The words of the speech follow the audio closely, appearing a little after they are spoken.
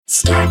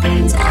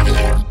Starburns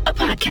Audio,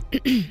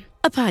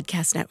 a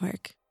podcast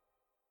network.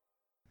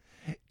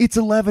 It's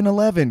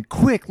 11:11.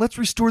 Quick, let's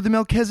restore the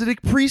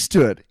Melchizedek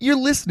priesthood. You're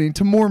listening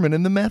to Mormon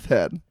and the Meth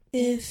Head.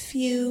 If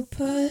you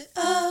put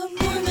a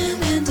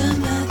Mormon and a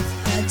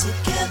meth head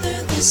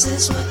together, this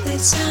is what they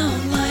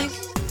sound like.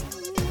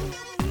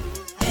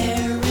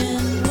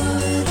 Aaron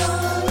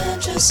Woodall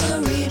and Jessa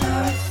Reed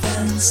are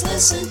friends.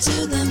 Listen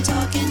to them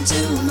talking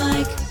to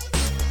Mike.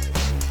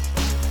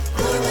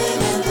 Mormon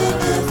and the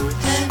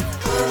meth head,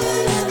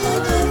 Mormon and the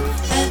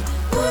meth head,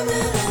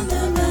 Mormon and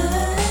the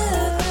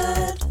meth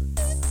head.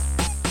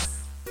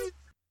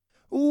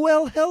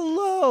 Well,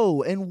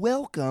 hello, and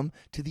welcome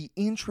to the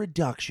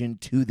introduction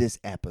to this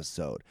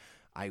episode.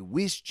 I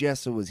wish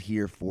Jessa was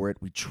here for it.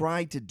 We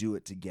tried to do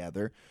it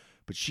together,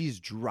 but she's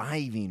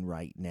driving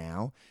right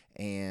now,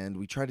 and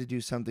we tried to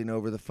do something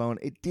over the phone.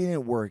 It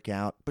didn't work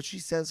out, but she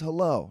says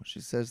hello. She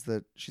says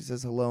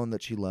hello and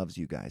that she loves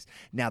you guys.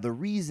 Now, the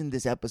reason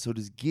this episode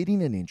is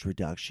getting an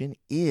introduction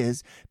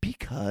is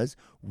because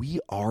we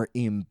are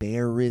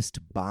embarrassed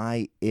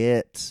by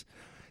it.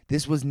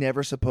 This was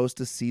never supposed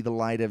to see the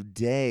light of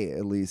day,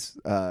 at least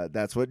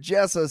that's what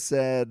Jessa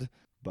said,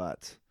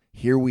 but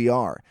here we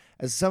are.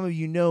 As some of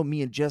you know,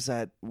 me and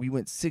Jessa, we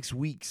went 6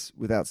 weeks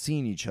without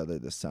seeing each other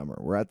this summer.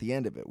 We're at the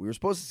end of it. We were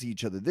supposed to see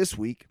each other this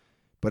week,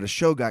 but a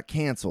show got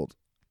canceled.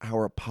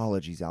 Our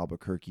apologies,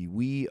 Albuquerque.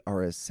 We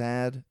are as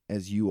sad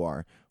as you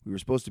are. We were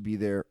supposed to be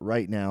there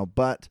right now,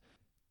 but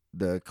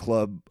the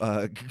club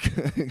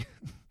the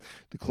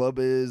club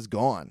is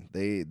gone.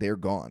 They're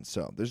gone,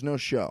 so there's no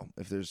show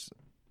if there's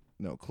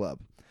no club.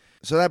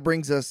 So that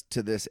brings us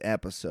to this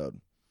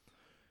episode.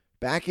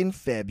 Back in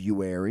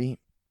February,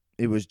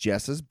 it was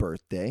Jessa's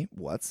birthday.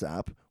 What's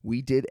up?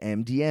 We did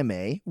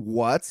MDMA.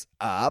 What's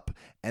up?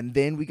 And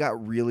then we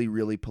got really,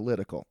 really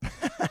political.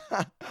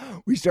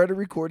 We started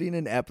recording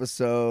an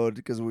episode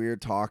because we were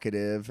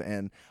talkative,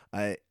 and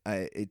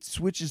it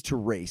switches to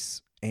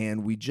race.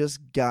 And we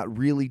just got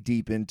really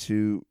deep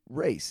into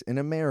race in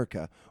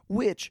America,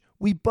 which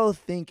we both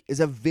think is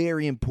a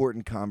very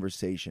important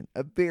conversation,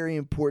 a very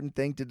important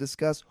thing to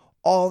discuss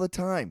all the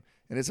time.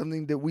 And it's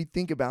something that we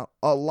think about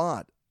a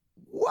lot.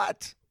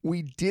 What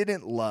we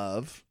didn't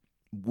love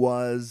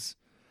was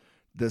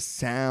the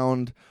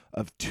sound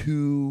of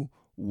two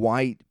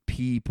white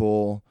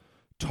people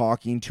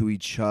talking to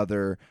each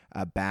other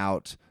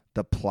about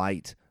the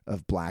plight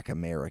of Black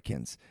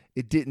Americans.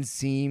 It didn't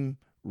seem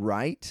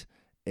right.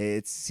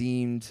 It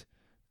seemed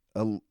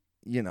a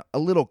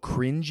little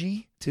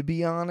cringy, to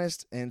be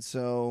honest, and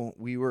so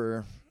we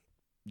were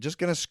just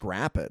going to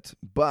scrap it,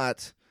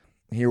 but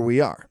here we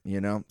are,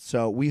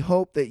 So we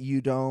hope that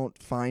you don't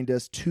find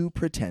us too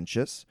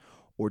pretentious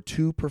or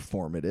too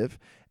performative,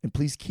 and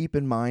please keep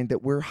in mind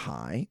that we're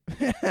high.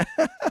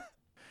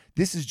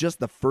 This is just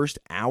the first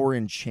hour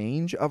and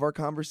change of our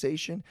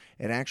conversation.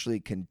 It actually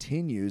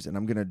continues, and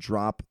I'm going to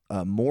drop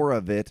more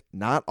of it,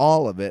 not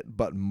all of it,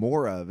 but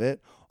more of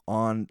it,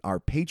 on our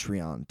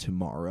Patreon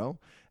tomorrow,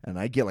 and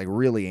I get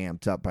really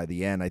amped up by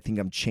the end. I think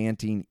I'm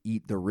chanting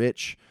 "Eat the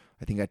Rich."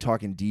 I think I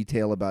talk in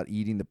detail about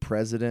eating the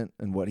president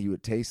and what he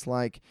would taste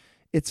like.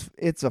 It's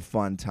a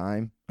fun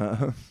time.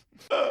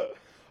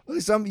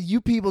 Some you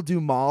people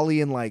do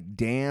Molly and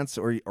dance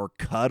or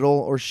cuddle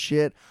or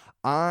shit.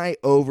 I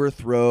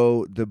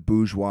overthrow the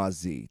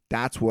bourgeoisie.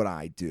 That's what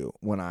I do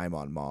when I'm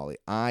on Molly.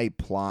 I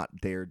plot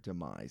their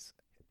demise.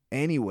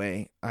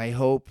 Anyway, I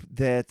hope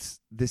that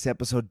this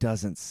episode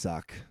doesn't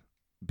suck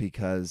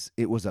because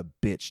it was a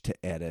bitch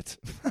to edit.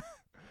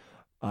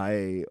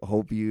 I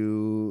hope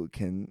you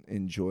can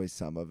enjoy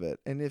some of it.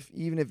 And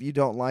even if you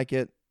don't like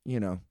it,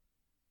 you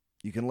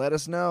can let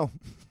us know.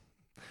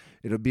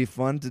 It'll be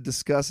fun to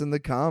discuss in the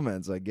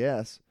comments, I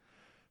guess.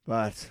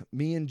 But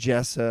me and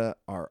Jessa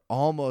are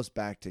almost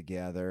back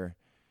together.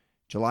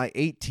 July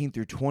 18th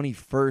through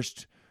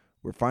 21st,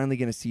 we're finally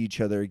going to see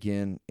each other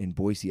again in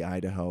Boise,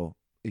 Idaho.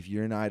 If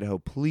you're in Idaho,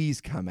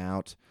 please come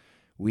out.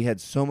 We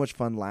had so much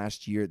fun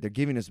last year. They're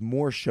giving us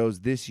more shows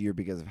this year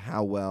because of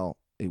how well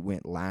it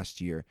went last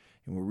year.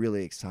 And we're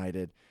really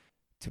excited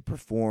to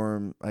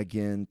perform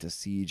again, to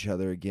see each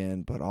other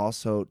again, but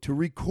also to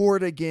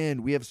record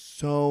again. We have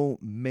so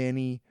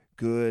many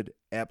good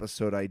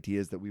episode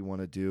ideas that we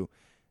want to do.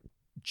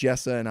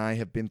 Jessa and I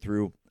have been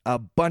through a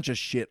bunch of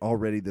shit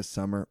already this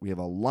summer. We have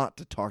a lot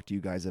to talk to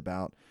you guys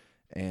about,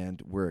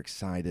 and we're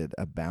excited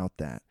about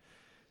that.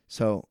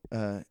 So,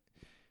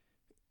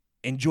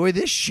 enjoy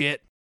this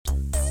shit.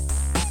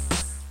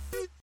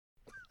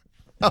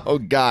 Oh,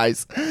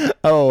 guys.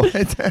 Oh,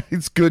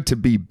 it's good to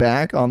be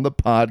back on the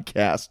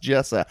podcast.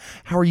 Jessa,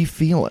 how are you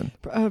feeling?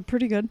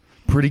 Pretty good.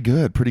 Pretty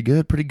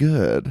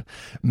good.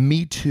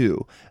 Me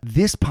too.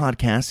 This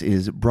podcast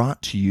is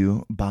brought to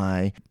you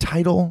by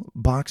Title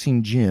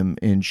Boxing Gym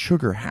in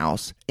Sugar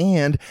House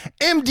and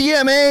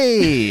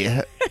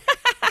MDMA.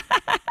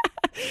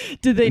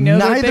 Did they know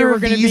that they were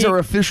going to be... Neither of these are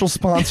official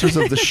sponsors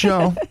of the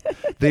show.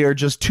 They are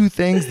just two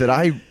things that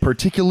I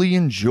particularly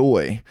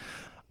enjoy.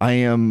 I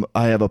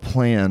have a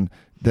plan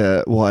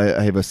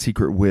I have a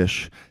secret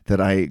wish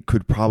that I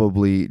could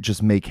probably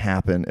just make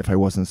happen if I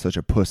wasn't such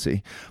a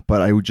pussy.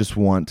 But I would just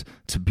want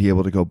to be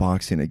able to go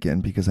boxing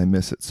again because I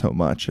miss it so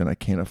much and I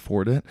can't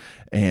afford it.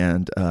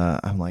 And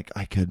I'm like,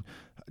 I could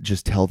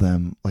just tell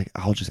them, like,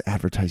 I'll just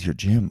advertise your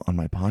gym on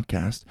my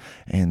podcast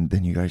and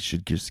then you guys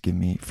should just give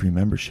me free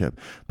membership.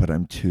 But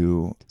I'm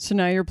too... So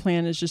now your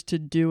plan is just to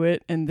do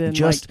it and then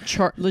just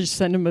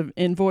send them an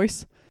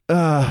invoice?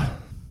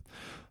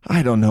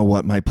 I don't know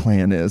what my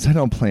plan is. I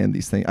don't plan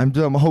these things.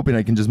 I'm hoping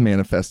I can just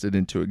manifest it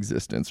into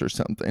existence or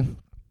something.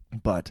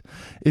 But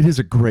it is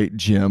a great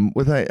gym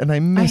I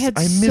miss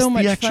so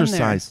much the fun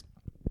exercise.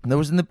 That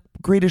was in the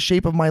greatest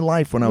shape of my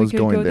life when I was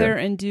going We could go there. there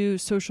and do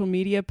social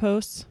media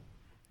posts.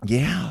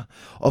 Yeah,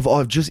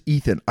 of just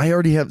Ethan. I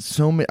already have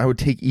so many. I would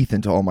take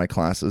Ethan to all my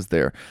classes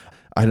there.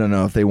 I don't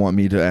know if they want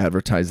me to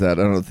advertise that.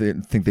 I don't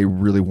think they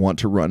really want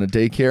to run a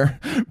daycare,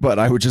 but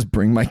I would just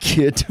bring my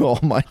kid to all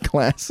my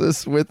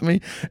classes with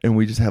me and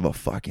we just have a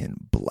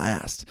fucking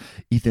blast.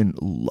 Ethan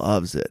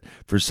loves it.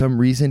 For some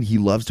reason, he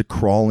loves to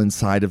crawl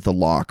inside of the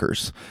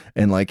lockers.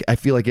 And like, I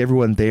feel like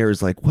everyone there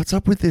is like, what's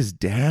up with his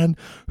dad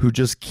who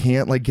just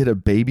can't like get a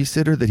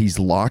babysitter that he's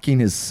locking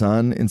his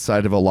son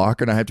inside of a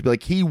locker? And I have to be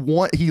like, he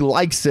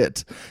likes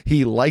it.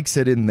 He likes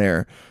it in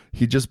there.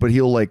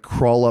 He'll like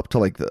crawl up to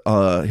like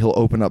he'll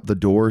open up the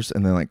doors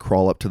and then like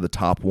crawl up to the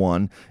top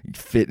one,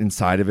 fit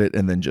inside of it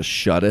and then just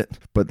shut it.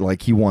 But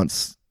like he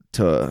wants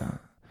to,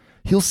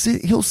 he'll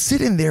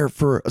sit in there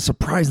for a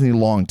surprisingly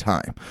long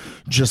time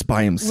just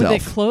by himself. Were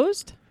they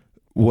closed?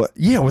 What?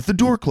 Yeah, with the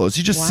door closed.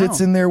 He just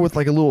sits in there with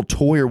like a little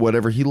toy or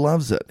whatever. He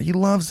loves it.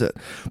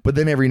 But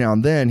then every now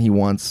and then he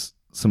wants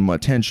some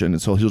attention,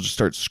 and so he'll just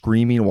start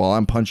screaming while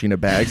I'm punching a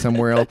bag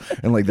somewhere else,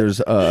 and like there's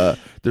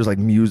like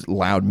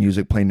loud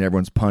music playing and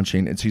everyone's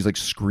punching, and so he's like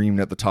screaming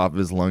at the top of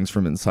his lungs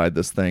from inside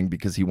this thing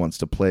because he wants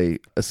to play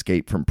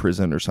escape from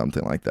prison or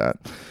something like that.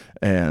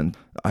 And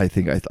I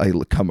think I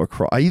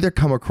either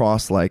come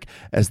across like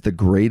as the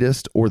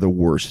greatest or the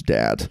worst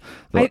dad.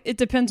 It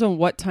depends on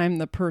what time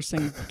the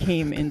person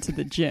came into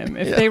the gym.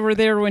 If they were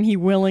there when he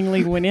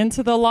willingly went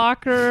into the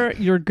locker,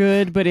 you're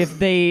good. But if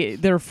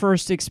their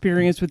first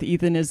experience with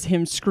Ethan is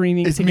him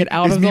screaming to get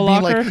out of the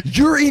locker, like,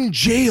 you're in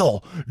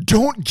jail.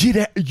 Don't get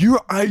out.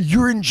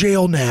 You're in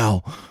jail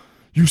now.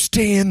 You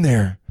stay in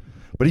there.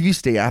 But if you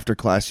stay after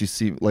class, you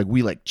see, like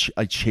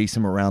I chase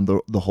him around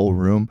the whole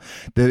room.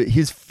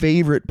 His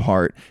favorite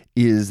part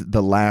is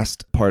the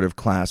last part of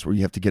class where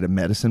you have to get a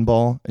medicine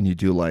ball and you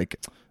do like,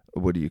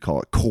 what do you call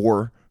it?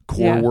 Core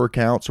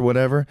workouts or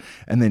whatever.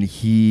 And then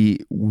he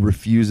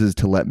refuses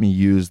to let me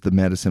use the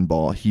medicine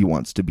ball. He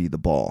wants to be the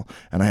ball.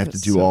 And I have to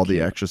do all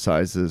the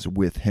exercises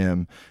with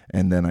him.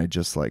 And then I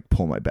just like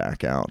pull my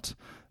back out.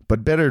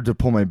 But better to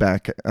pull my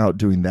back out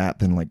doing that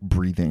than like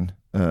breathing.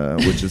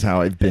 Which is how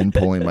I've been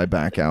pulling my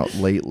back out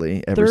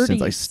lately ever since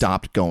I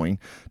stopped going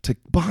to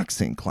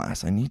boxing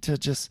class. I need to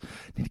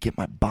get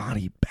my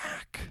body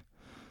back.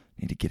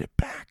 Need to get it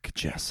back,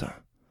 Jessa.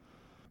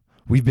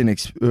 We've been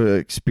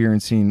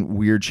experiencing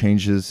weird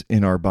changes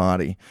in our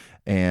body,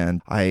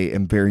 and I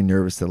am very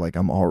nervous that like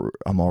I'm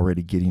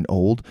already getting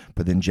old.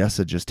 But then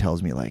Jessa just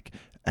tells me like,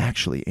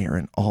 actually,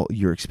 Aaron, all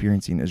you're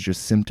experiencing is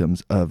just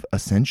symptoms of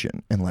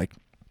ascension, and like,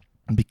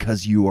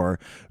 because you are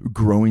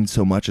growing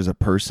so much as a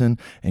person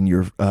and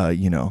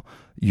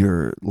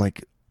you're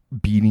like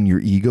beating your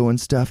ego and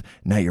stuff.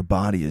 Now your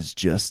body is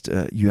just,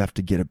 you have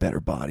to get a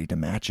better body to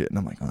match it. And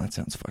I'm like, oh, that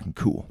sounds fucking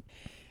cool.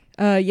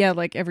 Yeah.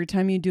 Like every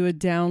time you do a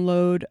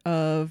download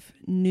of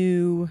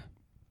new,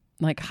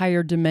 like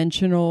higher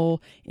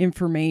dimensional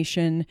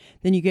information,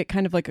 then you get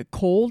kind of like a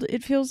cold.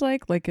 It feels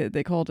like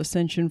they call it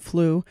ascension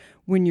flu,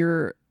 when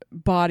your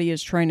body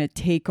is trying to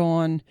take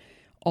on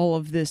all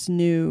of this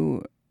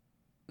new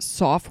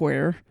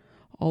software,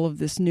 all of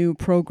this new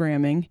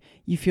programming.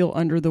 You feel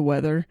under the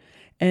weather,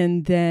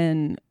 and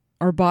then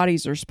our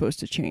bodies are supposed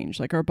to change.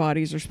 Like our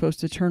bodies are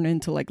supposed to turn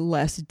into like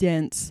less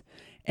dense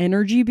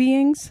energy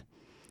beings,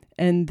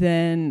 and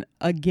then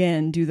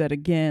again do that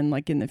again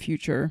like in the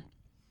future.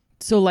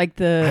 So like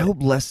I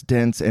hope less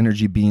dense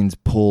energy beings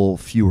pull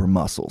fewer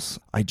muscles.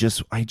 I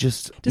just want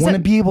to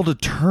be able to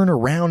turn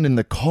around in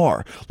the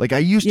car. Like I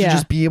used to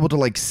just be able to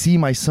like see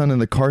my son in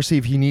the car, see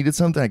if he needed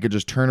something. I could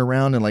just turn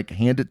around and like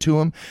hand it to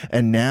him.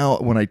 And now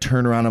when I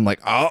turn around, I'm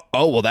like, oh,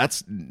 well,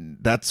 that's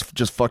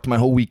just fucked my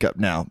whole week up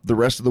now. The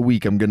rest of the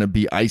week, I'm going to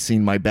be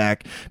icing my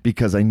back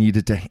because I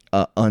needed to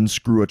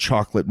unscrew a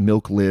chocolate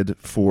milk lid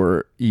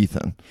for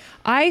Ethan.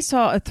 I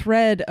saw a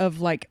thread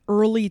of like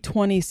early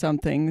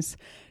 20-somethings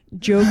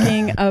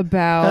joking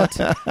about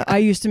I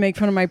used to make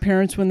fun of my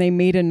parents when they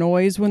made a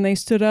noise when they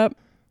stood up,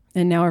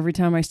 and now every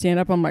time I stand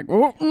up I'm like,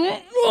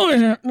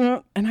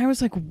 oh, and I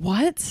was like,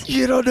 what?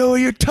 You don't know what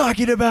you're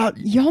talking about.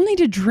 Y'all need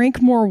to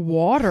drink more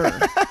water.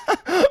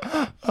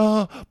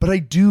 But I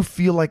do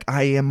feel like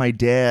I am my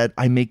dad.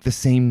 I make the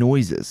same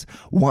noises.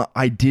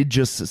 I did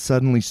just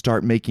suddenly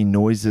start making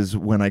noises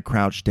when I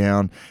crouch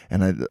down,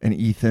 and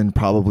Ethan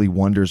probably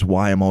wonders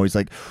why I'm always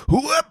like,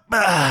 whoop,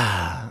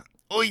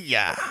 oh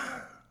yeah.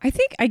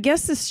 I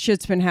guess this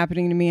shit's been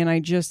happening to me, and I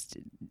just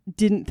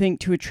didn't think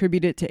to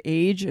attribute it to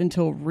age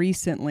until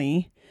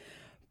recently.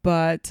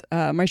 But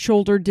my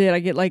shoulder did.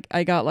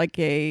 I got like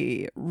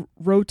a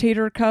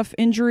rotator cuff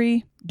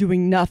injury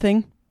doing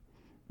nothing.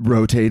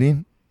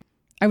 Rotating?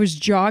 I was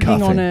jogging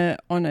Cuffing.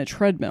 on a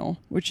treadmill,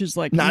 which is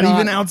like Not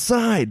even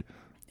outside.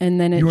 And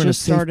then it You were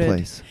just in a safe started.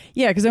 place.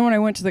 Yeah, because then when I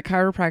went to the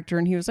chiropractor,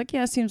 and he was like,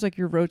 "Yeah, it seems like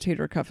your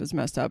rotator cuff is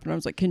messed up." And I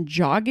was like, "Can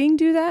jogging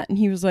do that?" And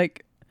he was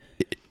like,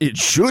 It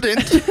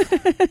shouldn't.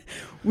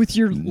 "With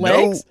your No.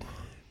 legs."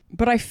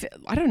 But I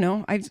don't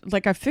know. I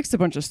fixed a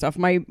bunch of stuff.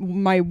 My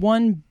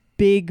one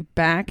big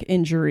back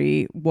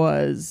injury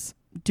was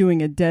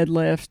doing a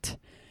deadlift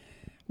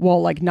while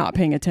like not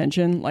paying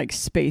attention, like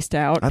spaced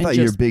out. I and thought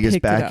your just biggest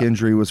picked it back up.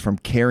 injury was from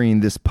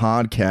carrying this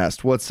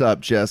podcast. What's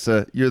up,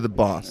 Jessa? You're the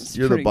boss. It's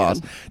You're the pretty boss.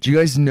 good. Do you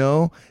guys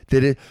know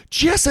that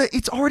Jessa,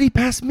 it's already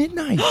past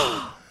midnight.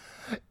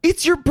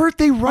 It's your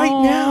birthday right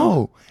Aw.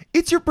 now.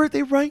 It's your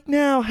birthday right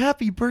now.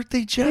 Happy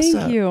birthday, Jessa.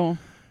 Thank you.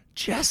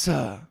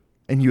 Jessa.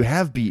 And you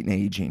have beaten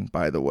aging,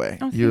 by the way.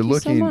 Oh, thank you're you so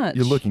looking much.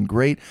 you're looking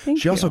great. Thank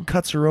she also you.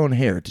 cuts her own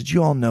hair. Did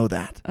you all know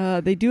that?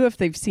 They do if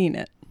they've seen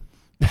it.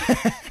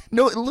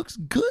 No, it looks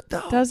good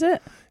though. Does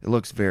it? It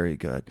looks very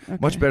good. Okay.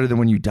 Much better than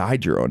when you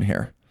dyed your own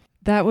hair.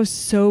 That was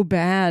so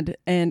bad,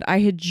 and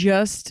that had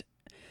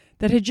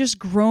just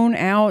grown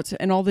out,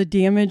 and all the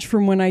damage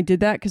from when I did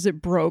that, because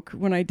it broke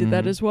when I did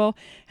that as well,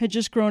 had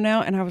just grown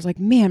out, and I was like,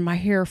 man, my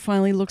hair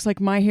finally looks like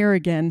my hair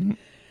again.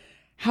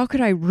 How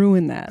could I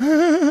ruin that?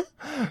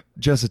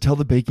 Jessa, tell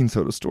the baking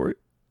soda story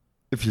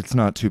if it's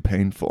not too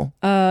painful.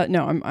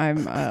 No,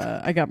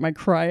 I got my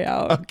cry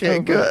out. Okay, over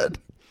it. good.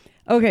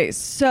 Okay,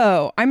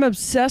 so I'm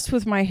obsessed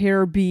with my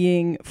hair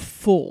being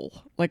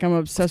full. Like I'm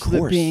obsessed with it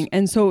course. being,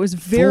 and so it was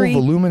very.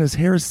 Full voluminous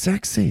hair is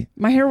sexy.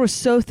 My hair was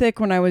so thick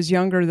when I was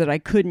younger that I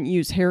couldn't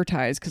use hair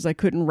ties because I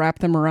couldn't wrap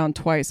them around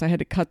twice. I had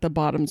to cut the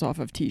bottoms off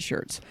of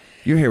t-shirts.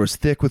 Your hair was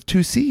thick with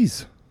 2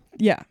 C's.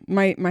 Yeah,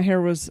 my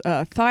hair was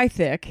thigh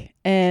thick,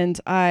 and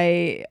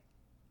I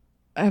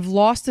have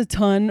lost a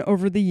ton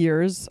over the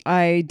years.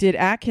 I did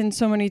Atkins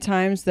so many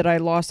times that I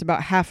lost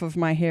about half of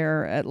my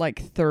hair at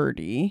like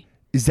 30.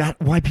 Is that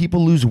why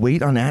people lose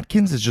weight on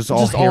Atkins? It's just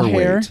all hair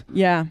weight.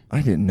 Yeah.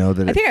 I didn't know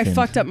that. I think I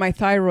fucked up my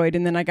thyroid,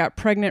 and then I got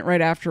pregnant right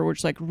after,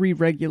 which like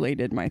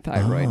re-regulated my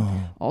thyroid.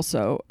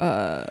 Also,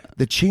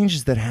 The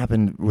changes that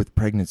happen with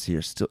pregnancy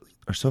are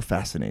so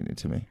fascinating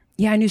to me.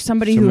 yeah, I knew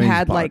somebody So who many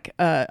had spot- like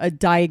a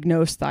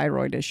diagnosed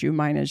thyroid issue.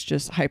 Mine is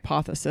just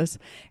hypothesis,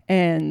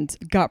 and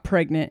got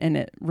pregnant, and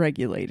it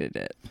regulated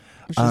it,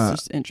 which is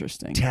just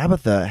interesting.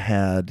 Tabitha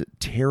had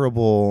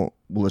terrible,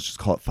 well, let's just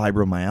call it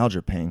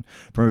fibromyalgia pain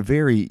from a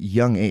very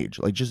young age,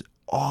 like just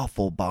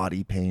awful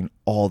body pain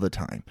all the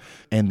time.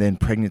 And then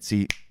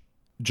pregnancy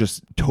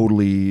just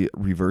totally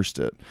reversed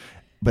it,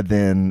 but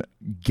then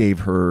gave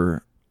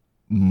her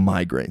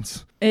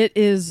migraines. It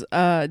is.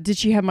 Did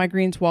she have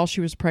migraines while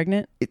she was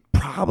pregnant? It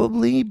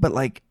probably, but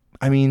like,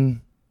 I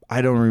mean,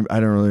 I don't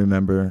really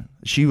remember.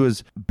 She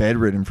was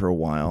bedridden for a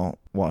while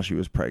she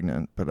was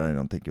pregnant, but I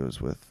don't think it was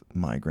with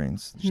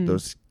migraines.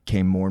 Those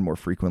came more and more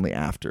frequently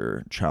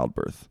after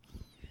childbirth.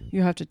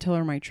 You have to tell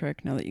her my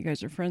trick now that you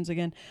guys are friends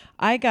again.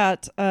 I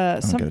got I'm not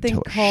gonna something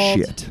tell her called.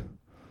 shit,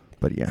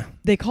 but yeah.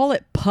 They call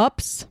it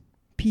PUPS.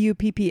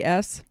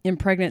 PUPPS. In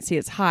pregnancy,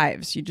 it's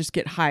hives. You just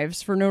get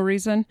hives for no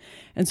reason.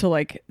 And so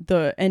like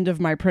the end of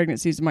my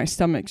pregnancies, my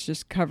stomach's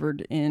just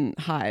covered in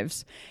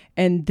hives.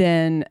 And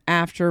then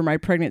after my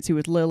pregnancy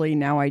with Lily,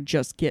 now I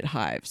just get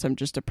hives. I'm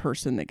just a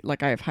person that,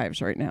 like, I have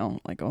hives right now,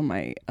 like on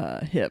my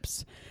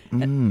hips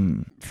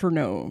for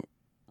no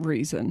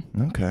reason.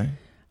 Okay.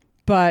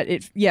 But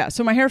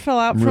so my hair fell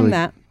out from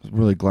that.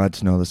 Really glad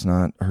to know that's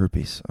not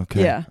herpes.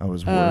 Okay. Yeah. I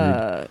was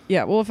worried.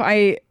 Yeah. Well,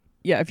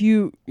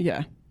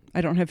 I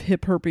don't have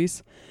hip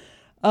herpes.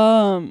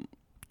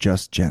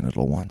 Just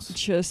genital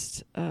ones.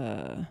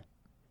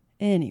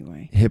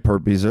 Anyway. Hip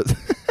herpes are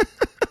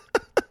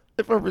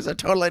hip herpes are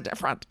totally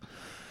different.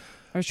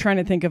 I was trying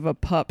to think of a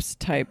PUPS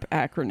type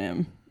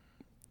acronym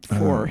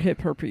for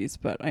hip herpes,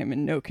 but I'm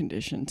in no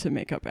condition to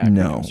make up acronyms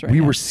No, right we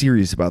now. were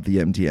serious about the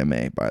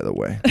MDMA, by the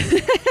way.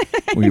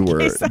 We were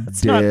case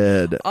that's not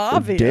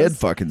obvious. dead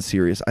fucking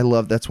serious. I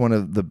love that's one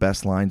of the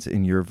best lines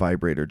in your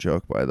vibrator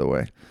joke, by the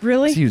way.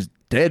 Really? He was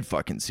dead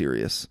fucking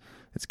serious.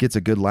 It gets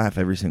a good laugh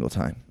every single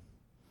time.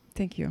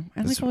 Thank you.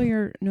 I like all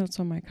your notes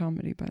on my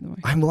comedy, by the way.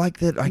 I'm like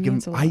that. It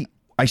means a lot.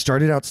 I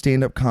started out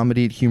stand-up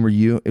comedy at Humor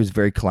U. It was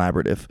very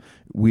collaborative.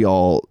 We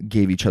all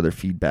gave each other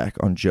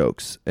feedback on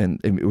jokes,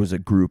 and it was a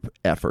group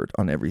effort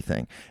on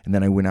everything. And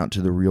then I went out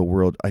to the real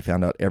world. I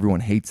found out everyone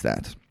hates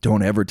that.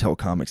 Don't ever tell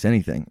comics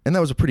anything. And that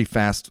was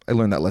I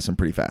learned that lesson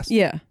pretty fast.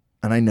 Yeah.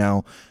 And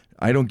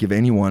I don't give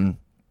anyone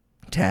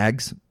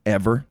tags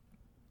ever.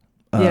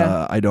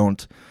 Yeah. I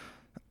don't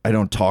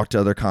talk to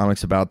other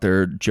comics about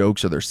their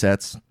jokes or their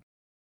sets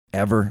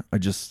ever. I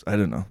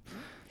don't know.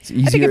 It's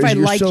easier. I think if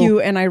I You're you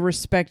and I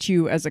respect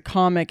you as a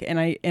comic, and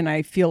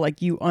I feel like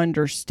you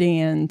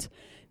understand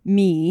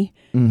me.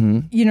 Mm-hmm.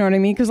 You know what I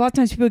mean? Because a lot of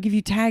times people give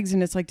you tags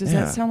and it's like, does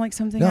Yeah. that sound like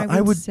something No,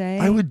 I would say?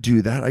 I would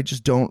do that. I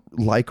just don't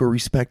like or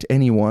respect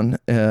anyone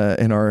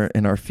in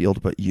our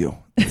field but you.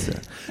 That's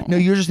it. No,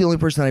 you're just the only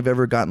person I've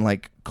ever gotten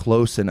like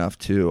close enough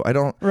to. I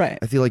don't. Right.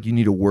 I feel like you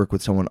need to work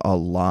with someone a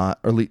lot,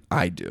 or at least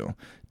I do,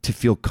 to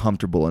feel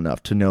comfortable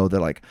enough to know that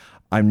like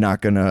I'm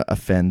not gonna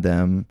offend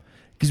them,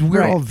 because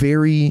we're all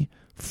very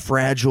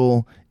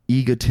fragile,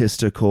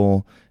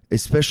 egotistical,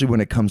 especially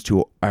when it comes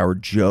to our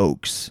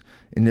jokes.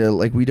 And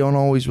like we don't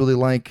always really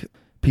like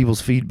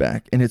people's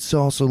feedback. And it's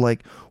also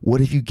like,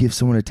 what if you give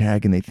someone a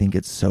tag and they think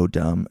it's so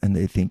dumb and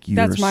they think you're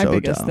so dumb? That's my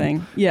biggest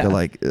thing. Yeah. They're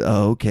like,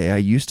 oh, okay, I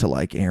used to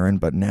like Aaron,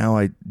 but now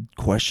I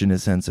question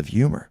his sense of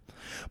humor.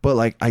 But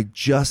like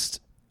Jess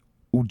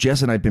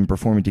and I have been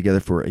performing together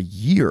for a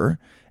year,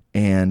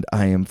 and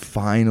I am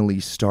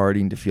finally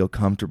starting to feel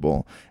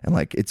comfortable, and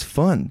like it's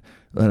fun.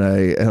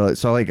 And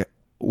so like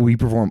we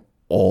perform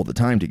all the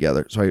time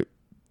together. So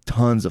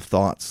tons of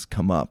thoughts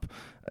come up.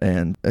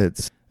 And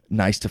it's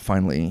nice to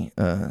finally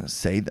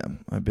say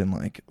them. I've been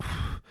like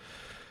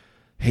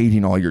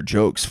hating all your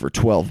jokes for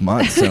 12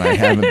 months, and I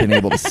haven't been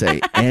able to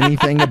say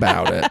anything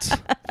about it.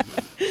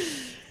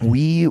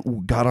 We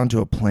got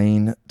onto a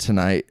plane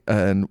tonight,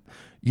 and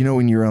you know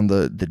when you're on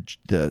the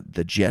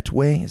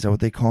jetway, is that what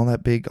they call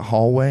that big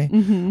hallway?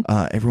 Mm-hmm.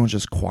 Everyone's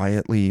just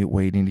quietly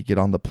waiting to get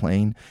on the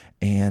plane,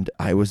 and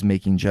I was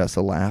making Jess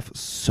laugh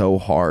so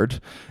hard,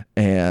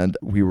 and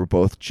we were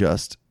both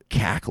just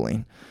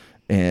cackling.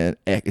 And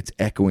it's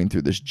echoing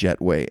through this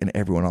jetway, and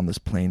everyone on this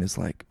plane is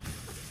like,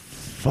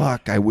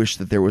 fuck, I wish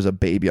that there was a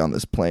baby on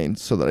this plane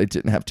so that I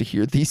didn't have to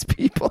hear these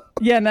people.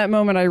 Yeah, in that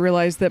moment, I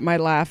realized that my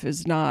laugh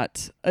is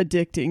not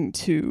addicting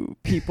to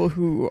people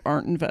who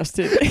aren't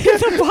invested in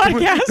the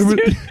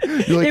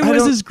podcast. Like, it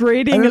was as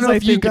grating as I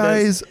think you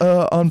guys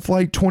on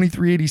flight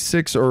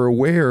 2386 are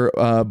aware,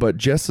 but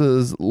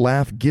Jessa's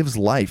laugh gives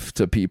life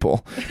to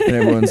people. And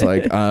everyone's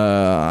like,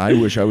 I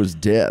wish I was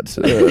dead.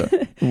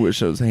 I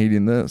wish I was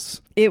hating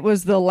this. It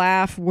was the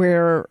laugh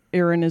where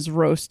Aaron is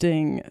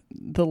roasting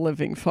the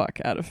living fuck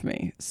out of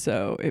me.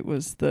 So it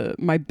was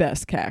my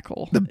best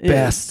cackle. The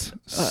best.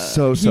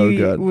 So he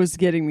good. Was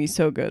getting me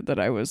so good that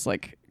I was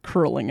like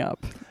curling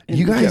up.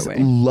 You guys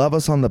love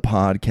us on the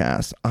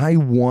podcast. I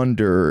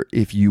wonder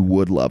if you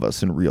would love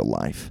us in real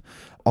life.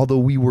 Although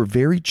we were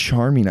very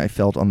charming, I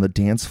felt, on the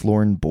dance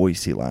floor in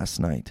Boise last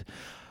night.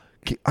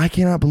 I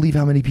cannot believe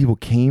how many people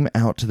came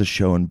out to the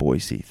show in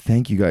Boise.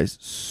 Thank you guys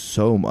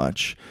so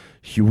much.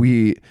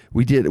 We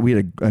had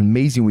an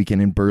amazing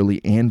weekend in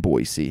Burley and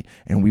Boise,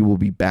 and we will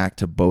be back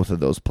to both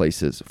of those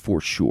places for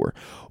sure.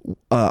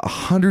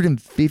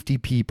 150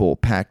 people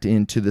packed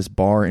into this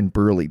bar in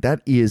Burley.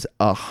 That is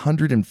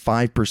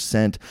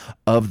 105%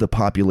 of the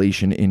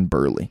population in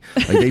Burley.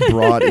 Like they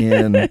brought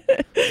in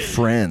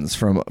friends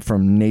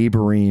from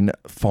neighboring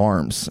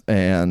farms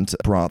and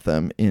brought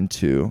them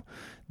into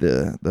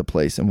the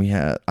place.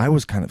 And I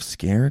was kind of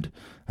scared.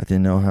 I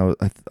didn't know how.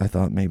 I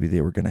thought maybe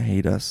they were going to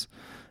hate us.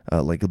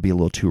 Like it'll be a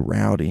little too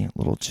rowdy, a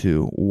little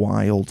too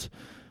wild,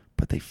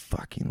 but they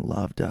fucking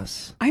loved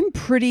us. I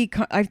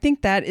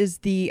think that is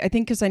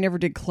because I never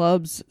did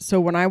clubs.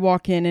 So when I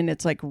walk in and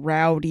it's like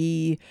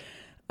rowdy,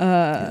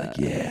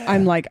 yeah.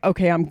 I'm like,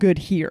 okay, I'm good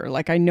here.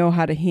 Like I know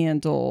how to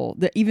handle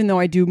that. Even though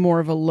I do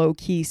more of a low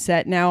key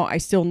set now, I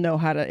still know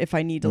how to, if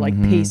I need to like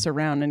pace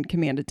around and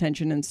command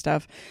attention and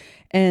stuff.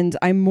 And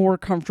I'm more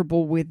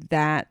comfortable with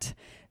that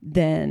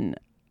than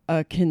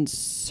a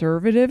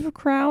conservative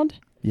crowd.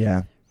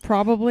 Yeah.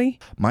 Probably.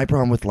 My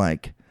problem with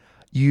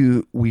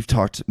we've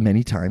talked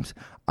many times,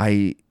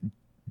 I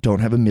don't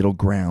have a middle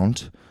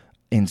ground,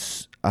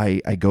 and I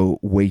go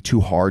way too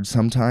hard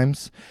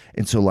sometimes.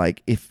 And so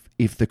like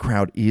if the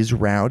crowd is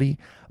rowdy,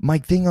 my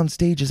thing on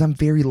stage is I'm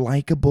very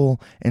likable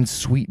and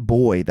sweet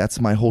boy.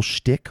 That's my whole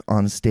shtick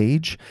on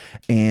stage.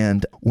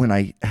 And when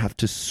I have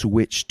to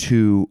switch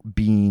to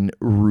being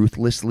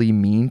ruthlessly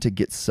mean to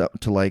get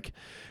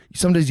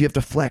sometimes you have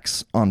to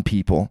flex on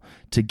people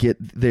to get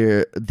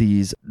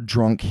these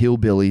drunk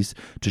hillbillies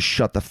to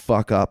shut the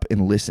fuck up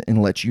and listen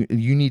and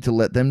you need to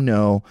let them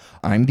know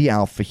I'm the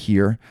alpha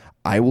here.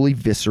 I will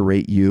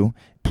eviscerate you.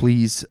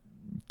 Please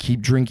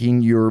keep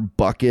drinking your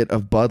bucket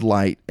of Bud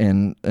Light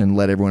and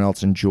let everyone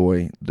else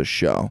enjoy the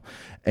show.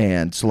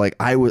 And so like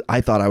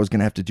I thought I was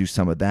gonna have to do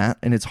some of that,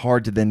 and it's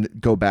hard to then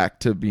go back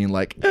to being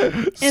like,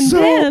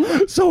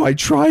 so I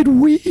tried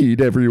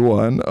weed,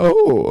 everyone.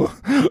 Ooh,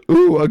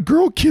 a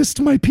girl kissed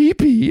my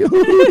pee-pee.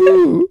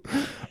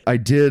 I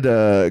did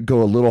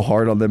go a little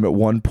hard on them at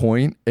one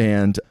point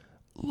and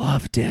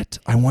loved it.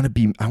 I want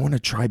to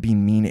try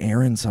being mean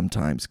Aaron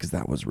sometimes, because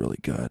that was really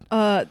good.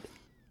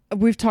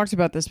 We've talked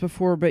about this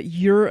before, but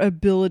your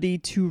ability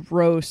to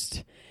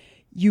roast,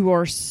 you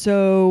are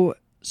so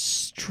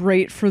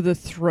straight for the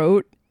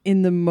throat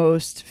in the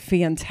most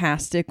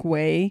fantastic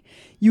way.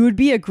 You would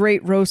be a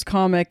great roast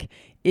comic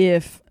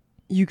if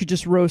you could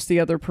just roast the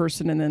other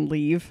person and then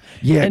leave.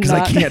 Yeah, and because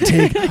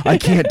I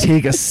can't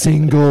take a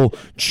single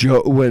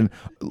joke. When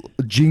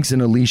Jinx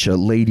and Alicia,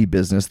 Lady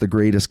Business, the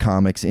greatest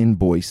comics in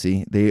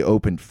Boise, they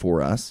opened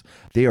for us.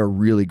 They are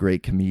really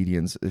great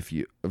comedians. If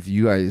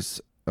you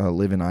guys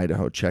live in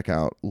Idaho, check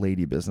out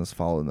Lady Business.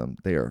 Follow them.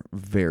 They are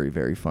very,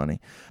 very funny.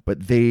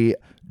 But they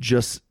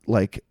just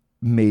like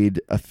made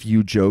a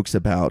few jokes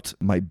about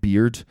my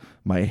beard,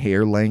 my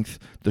hair length,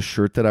 the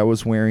shirt that I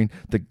was wearing,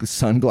 the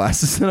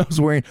sunglasses that I was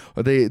wearing.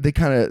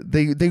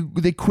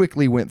 They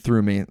quickly went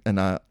through me, and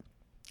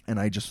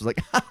I just was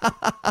like,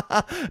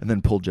 and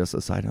then pulled Jess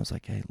aside, and I was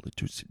like, hey,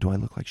 do I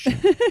look like shit?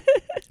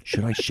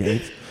 Should I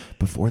shave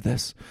before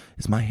this?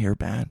 Is my hair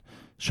bad?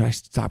 Should I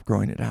stop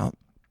growing it out?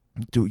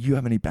 Do you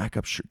have any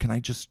backup? Can I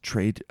just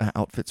trade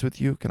outfits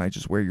with you? Can I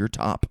just wear your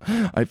top?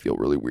 I feel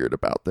really weird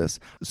about this.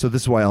 So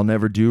this is why I'll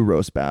never do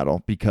roast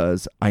battle,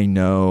 because I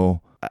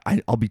know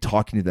I'll be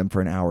talking to them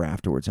for an hour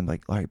afterwards. I'm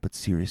like, all right, but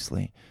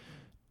seriously,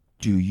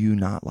 do you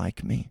not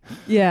like me?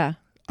 Yeah.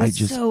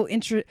 That's so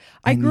interesting.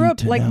 I grew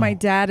up like my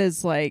dad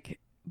is like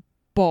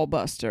ball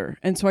buster,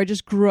 and so I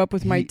just grew up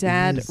with my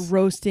dad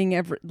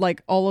roasting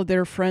like all of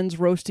their friends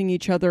roasting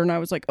each other, and I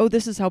was like, oh,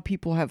 this is how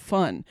people have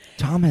fun.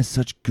 Tom has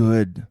such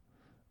good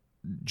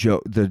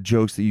the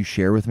jokes that you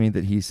share with me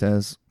that he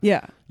says.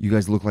 Yeah. You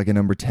guys look like a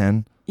number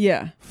 10.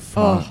 Yeah.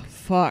 Fuck. Oh,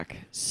 fuck.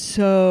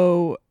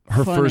 So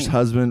her funny. First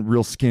husband,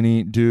 real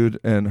skinny dude,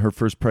 and her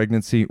first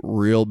pregnancy,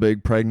 real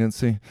big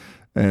pregnancy.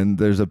 And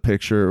there's a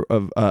picture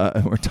of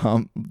where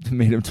Tom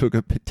made him take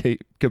a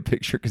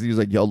picture because he was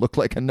like, y'all look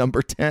like a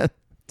number 10.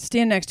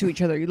 Stand next to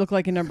each other. You look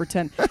like a number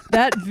 10.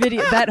 That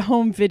video, that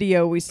home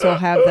video, we still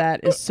have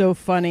that, is so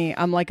funny.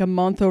 I'm like a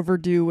month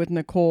overdue with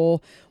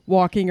Nicole,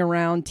 walking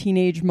around,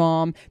 teenage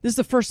mom. This is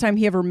the first time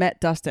he ever met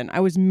Dustin. I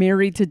was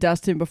married to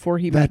Dustin before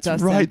he met Dustin.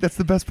 That's right. That's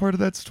the best part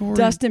of that story.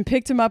 Dustin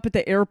picked him up at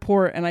the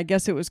airport, and I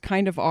guess it was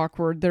kind of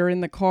awkward. They're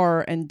in the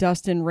car, and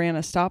Dustin ran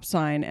a stop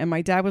sign, and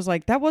my dad was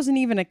like, that wasn't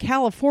even a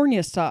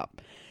California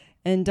stop.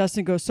 And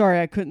Dustin goes,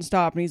 sorry, I couldn't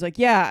stop. And he's like,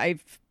 yeah,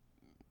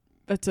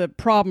 that's a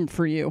problem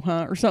for you,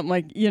 huh? Or something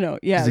like, yeah,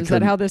 is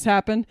that how this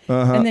happened?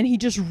 Uh-huh. And then he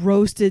just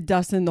roasted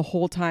Dustin the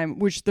whole time,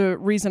 which the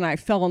reason I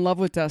fell in love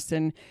with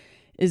Dustin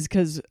is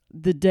because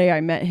the day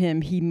I met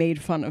him, he made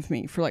fun of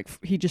me for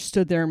he just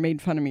stood there and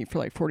made fun of me for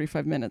like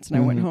 45 minutes. And I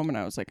went home and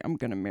I was like, I'm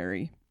going to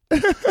marry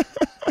the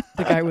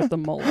guy with the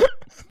mullet.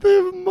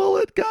 The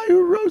mullet guy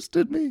who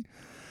roasted me.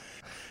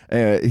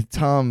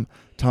 Tom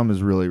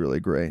is really, really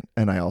great.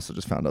 And I also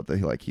just found out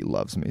that he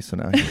loves me. So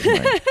now he's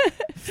my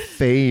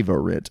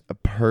favorite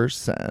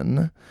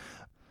person.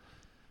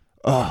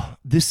 Oh,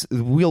 this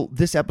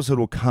episode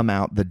will come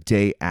out the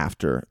day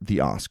after the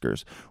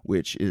Oscars,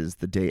 which is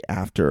the day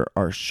after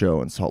our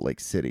show in Salt Lake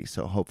City.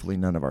 So hopefully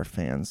none of our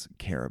fans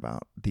care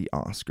about the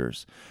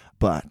Oscars.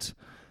 But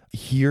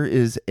here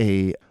is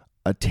a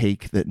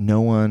take that no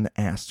one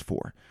asked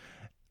for.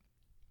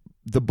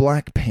 The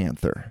Black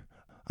Panther.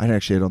 I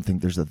don't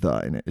think there's a "the"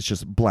 in it. It's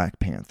just Black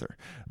Panther.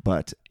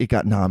 But it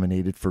got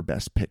nominated for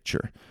Best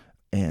Picture.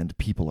 And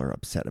people are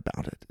upset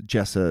about it.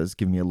 Jessa is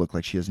giving me a look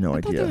like she has no idea.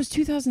 I thought that was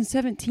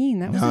 2017.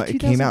 That was 2018? It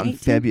came out in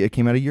February. It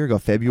came out a year ago,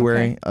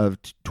 February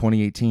of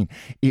 2018.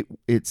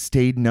 It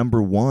stayed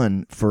number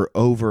one for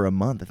over a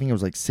month. I think it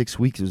was like 6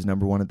 weeks. It was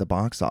number one at the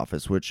box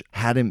office, which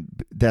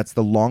that's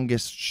the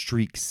longest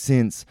streak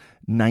since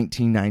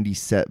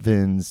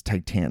 1997's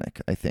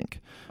Titanic, I think.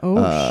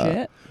 Oh,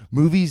 shit.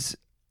 Movies,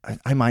 I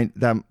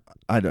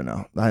don't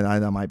know. I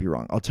might be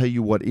wrong. I'll tell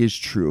you what is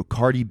true.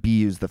 Cardi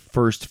B is the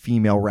first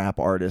female rap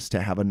artist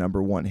to have a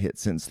number one hit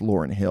since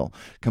Lauryn Hill.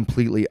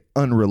 Completely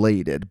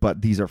unrelated,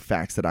 but these are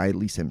facts that I at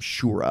least am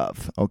sure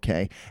of.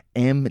 Okay.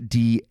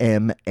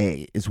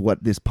 MDMA is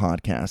what this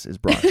podcast is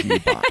brought to you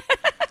by.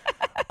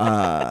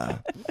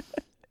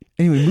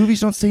 Anyway,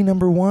 movies don't stay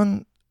number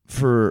one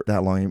for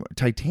that long anymore.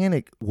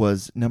 Titanic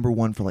was number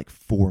one for like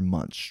 4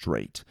 months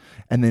straight,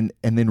 and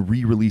then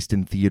re-released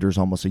in theaters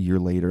almost a year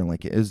later. And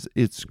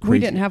it's crazy. We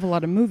didn't have a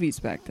lot of movies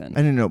back then.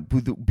 I don't know.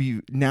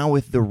 Now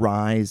with the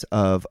rise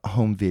of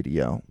home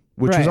video,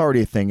 which was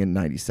already a thing in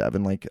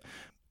 '97, like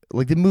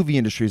the movie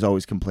industry is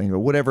always complaining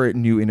about whatever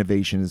new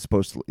innovation is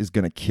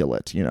going to kill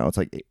it. It's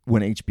like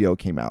when HBO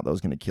came out, that was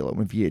going to kill it.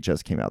 When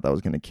VHS came out, that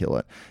was going to kill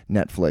it.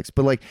 Netflix,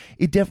 but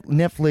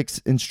Netflix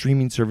and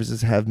streaming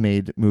services have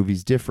made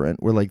movies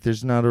different. Where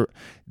there's not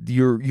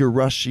you're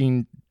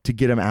rushing to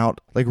get them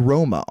out. Like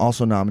Roma,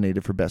 also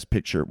nominated for Best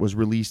Picture, was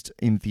released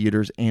in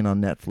theaters and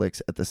on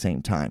Netflix at the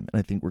same time. And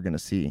I think we're going to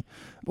see,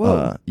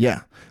 we're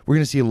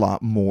going to see a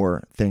lot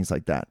more things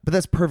like that. But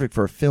that's perfect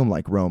for a film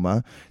like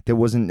Roma that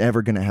wasn't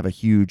ever going to have a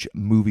huge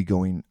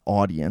movie-going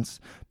audience,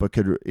 but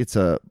it's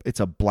a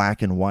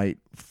black and white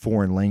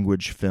foreign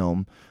language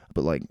film.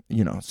 But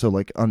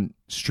on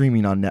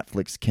streaming on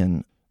Netflix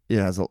it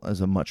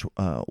has a much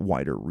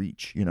wider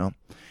reach,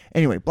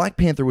 Anyway, Black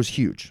Panther was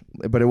huge,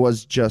 but it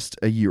was just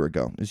a year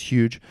ago. It was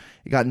huge.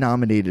 It got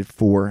nominated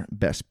for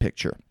Best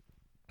Picture.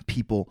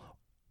 People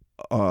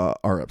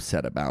are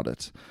upset about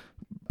it.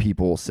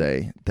 People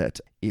say that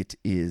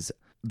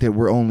that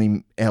we're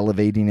only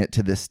elevating it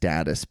to this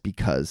status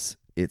because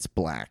it's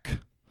black,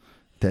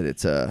 that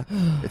it's a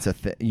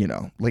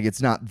like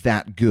it's not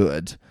that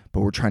good,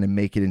 but we're trying to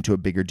make it into a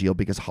bigger deal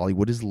because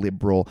Hollywood is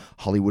liberal.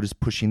 Hollywood is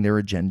pushing their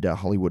agenda.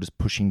 Hollywood is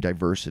pushing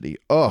diversity.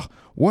 Oh,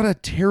 what a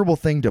terrible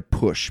thing to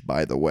push,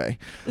 by the way.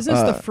 Is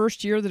this the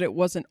first year that it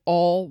wasn't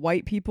all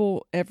white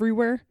people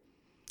everywhere?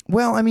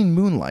 Well, I mean,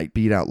 Moonlight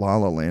beat out La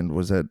La Land.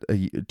 Was that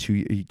 2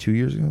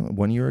 years ago?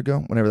 1 year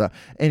ago? Whenever that.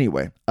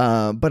 Anyway,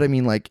 but I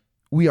mean, like,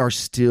 we are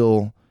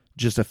still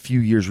just a few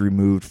years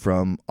removed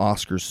from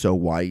Oscars So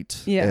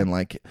White. Yeah. And,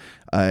 like,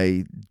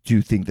 I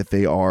do think that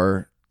they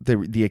are,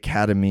 the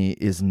Academy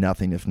is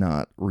nothing if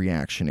not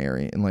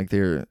reactionary. And, like,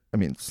 they're, I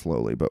mean,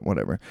 slowly, but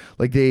whatever.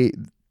 Like,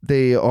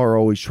 they are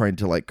always trying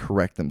to, like,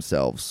 correct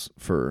themselves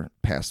for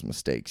past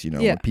mistakes, you know?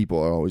 Yeah. Where people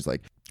are always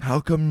like, how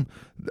come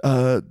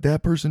that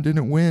person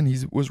didn't win?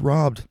 He was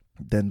robbed.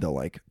 Then they'll,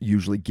 like,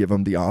 usually give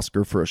him the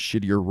Oscar for a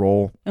shittier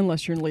role.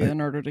 Unless you're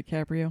Leonardo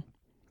DiCaprio.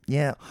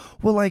 Yeah.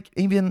 Well, like,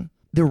 even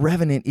The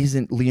Revenant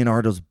isn't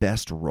Leonardo's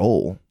best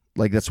role.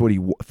 Like, that's what he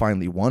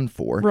finally won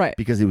for. Right.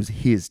 Because it was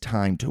his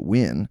time to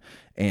win.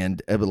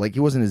 And, but, like, it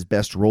wasn't his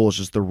best role. It's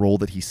just the role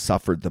that he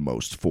suffered the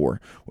most for,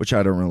 which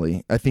I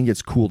think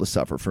it's cool to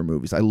suffer for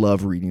movies. I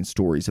love reading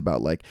stories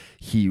about, like,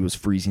 he was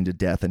freezing to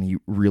death and he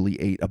really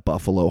ate a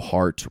buffalo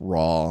heart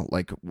raw,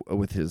 like,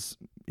 with his,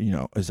 you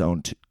know, his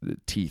own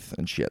teeth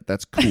and shit.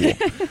 That's cool.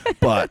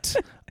 But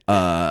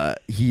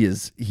he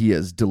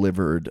has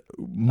delivered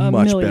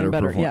much better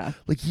performance. Yeah.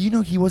 Like, you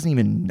know, he wasn't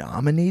even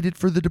nominated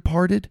for The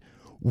Departed.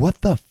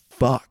 What the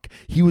fuck?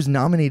 He was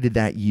nominated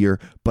that year,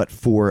 but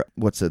for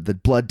the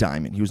Blood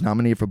Diamond. He was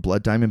nominated for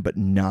Blood Diamond, but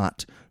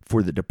not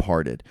for The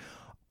Departed.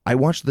 I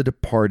watch The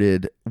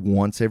Departed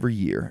once every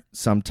year,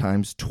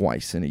 sometimes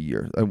twice in a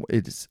year.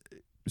 It's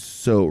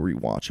so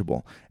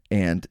rewatchable.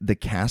 And the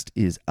cast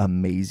is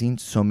amazing.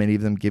 So many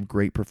of them give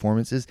great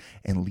performances,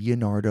 and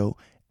Leonardo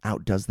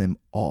outdoes them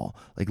all.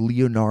 Like,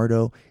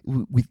 Leonardo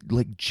with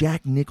like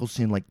Jack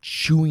Nicholson, like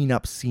chewing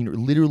up scenery,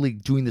 literally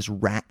doing this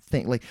rat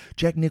thing. Like,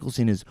 Jack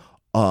Nicholson is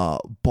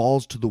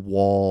balls to the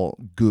wall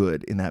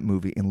good in that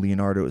movie, and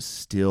Leonardo is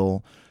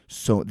still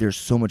there's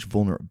so much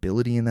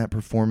vulnerability in that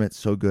performance.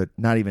 So good,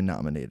 not even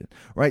nominated,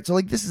 right? So,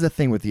 like, this is a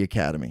thing with the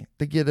Academy.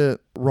 They get it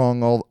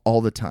wrong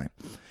all the time.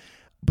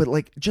 But,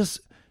 like, just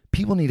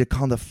people need to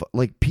calm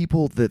like,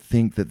 people that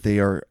think that they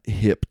are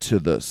hip to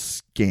the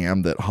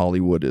scam that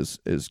Hollywood is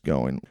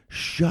going.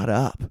 Shut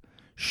up.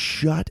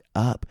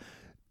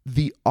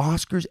 The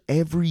Oscars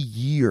every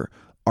year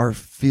are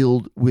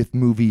filled with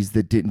movies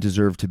that didn't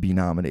deserve to be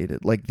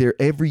nominated. Like,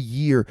 every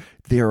year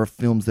there are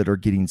films that are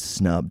getting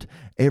snubbed.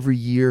 Every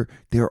year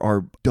there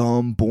are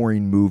dumb,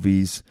 boring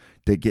movies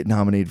that get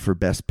nominated for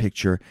Best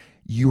Picture.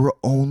 You're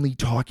only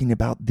talking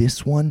about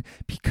this one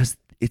because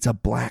it's a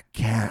black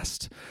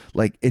cast.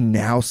 Like, and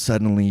now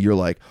suddenly you're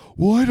like,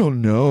 well, I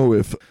don't know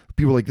if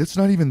people are like, that's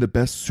not even the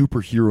best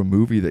superhero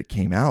movie that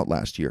came out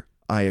last year.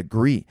 I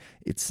agree.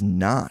 It's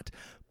not.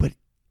 But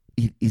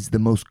it is the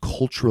most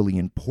culturally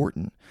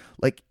important.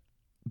 Like,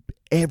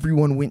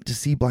 everyone went to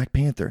see Black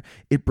Panther.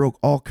 It broke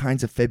all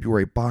kinds of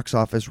February box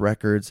office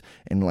records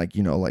and, like,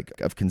 you know, like,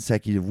 of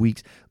consecutive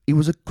weeks. It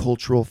was a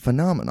cultural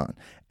phenomenon.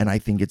 And I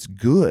think it's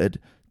good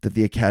that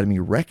the Academy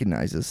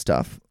recognizes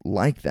stuff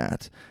like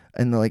that.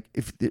 And, like,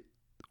 if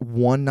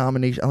one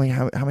nomination, I mean,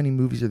 how many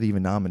movies are they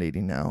even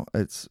nominating now?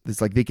 It's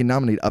like they can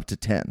nominate up to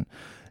 10.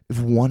 If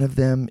one of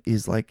them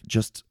is, like,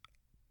 just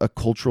a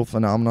cultural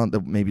phenomenon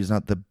that maybe is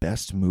not the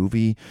best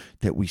movie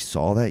that we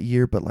saw that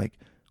year, but, like,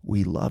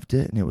 we loved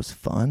it and it was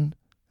fun,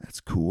 that's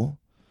cool.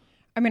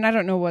 I mean, I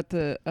don't know what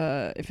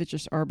if it's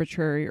just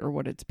arbitrary or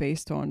what it's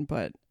based on,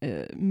 but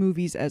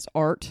movies as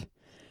art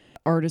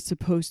is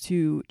supposed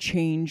to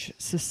change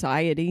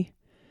society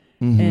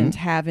and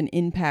have an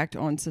impact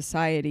on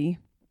society.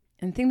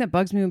 And the thing that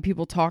bugs me when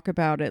people talk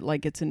about it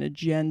like it's an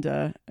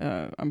agenda,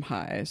 I'm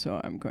high,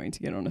 so I'm going to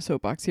get on a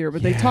soapbox here,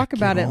 but they talk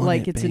about it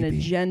like it's an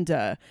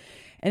agenda.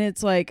 And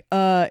it's like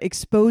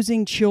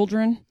exposing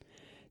children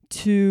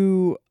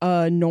to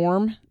a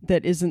norm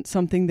that isn't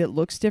something that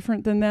looks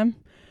different than them.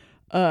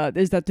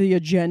 Is that the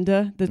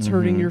agenda that's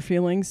hurting your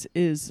feelings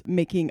is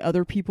making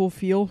other people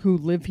feel who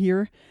live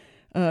here,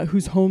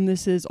 whose home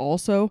this is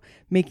also,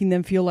 making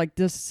them feel like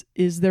this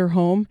is their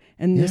home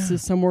and this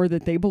is somewhere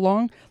that they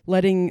belong,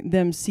 letting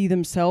them see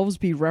themselves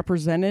be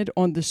represented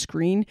on the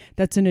screen.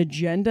 That's an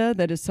agenda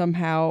that is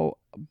somehow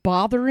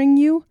bothering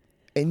you.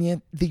 And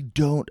yet they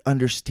don't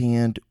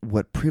understand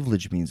what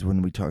privilege means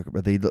when we talk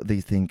about it.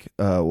 They think,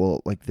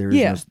 well, like, there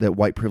is that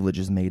white privilege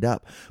is made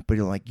up. But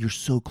you're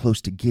so close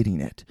to getting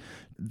it.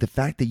 The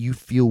fact that you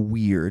feel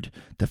weird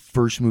the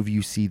first movie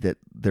you see that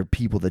there are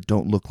people that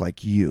don't look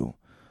like you.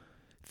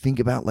 Think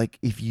about, like,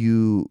 if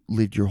you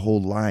lived your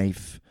whole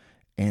life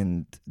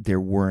and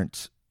there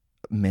weren't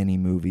many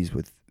movies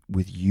with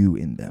you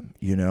in them,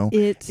 you know?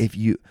 If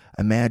you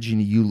imagine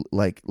you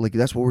like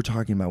that's what we're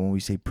talking about when we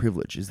say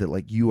privilege, is that,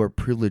 like, you are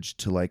privileged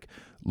to, like,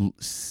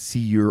 see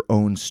your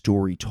own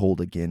story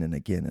told again and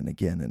again and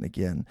again and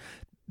again.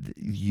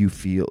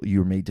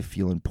 you're made to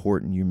feel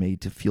important. You're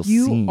made to feel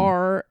You seen.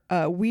 are,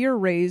 we are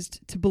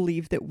raised to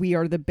believe that we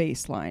are the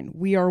baseline.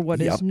 We are what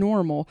Yep. is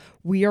normal.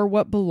 We are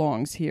what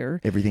belongs here.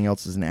 Everything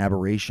else is an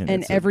aberration.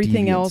 And It's a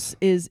everything deviance. else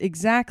is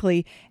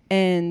exactly.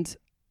 And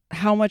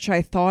how much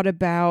I thought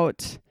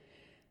about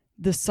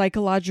the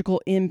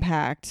psychological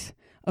impact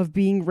of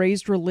being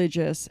raised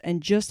religious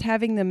and just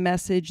having the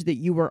message that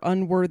you were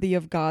unworthy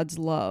of God's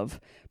love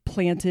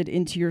planted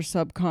into your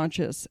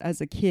subconscious as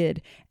a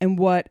kid, and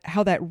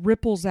how that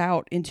ripples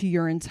out into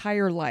your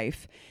entire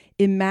life.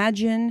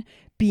 Imagine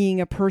being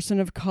a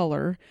person of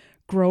color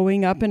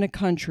growing up in a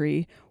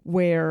country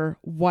where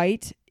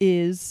white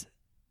is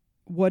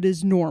what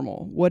is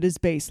normal, what is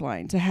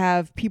baseline. To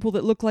have people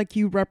that look like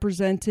you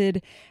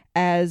represented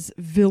as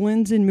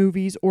villains in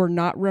movies or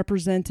not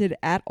represented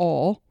at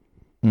all.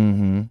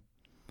 Mm-hmm.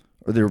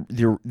 Or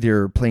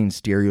they're playing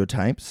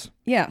stereotypes.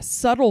 Yeah,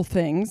 subtle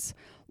things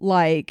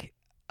like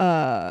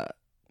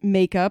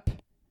makeup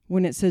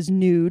when it says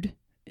nude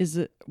is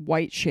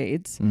white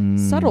shades.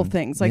 Subtle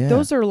things like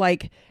those are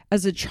like,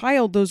 as a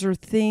child, those are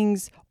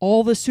things.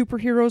 All the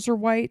superheroes are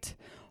white.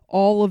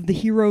 All of the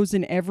heroes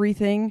in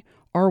everything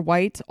are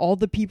white. All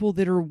the people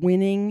that are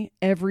winning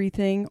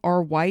everything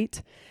are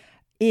white.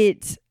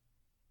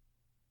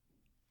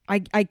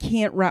 I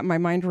can't wrap my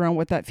mind around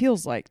what that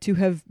feels like to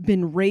have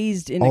been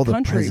raised in All a the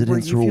country where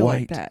presidents you were feel white.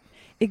 like that.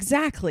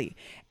 Exactly.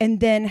 And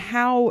then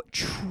how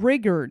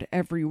triggered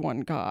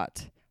everyone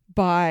got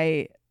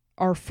by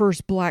our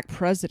first black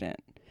president.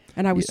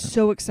 And I was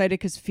so excited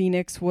because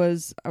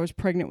I was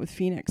pregnant with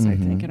Phoenix, I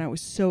think. And I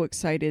was so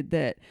excited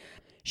that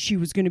she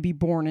was going to be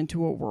born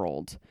into a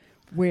world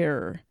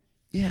where...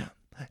 Yeah.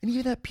 And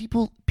even that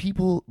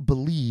people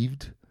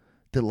believed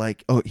that,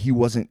 like, oh, he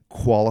wasn't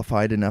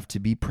qualified enough to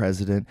be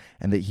president,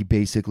 and that he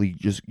basically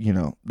just,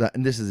 and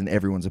this isn't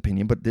everyone's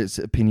opinion, but this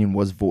opinion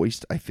was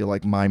voiced. I feel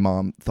like my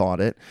mom thought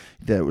it,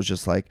 that it was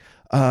just like,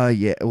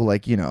 yeah, well,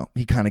 like,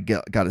 he kind of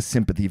got a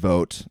sympathy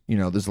vote.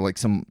 There's like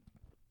some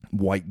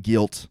white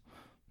guilt.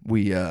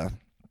 We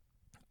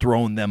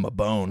throwing them a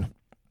bone.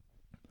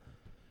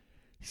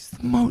 He's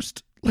the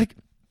most, like...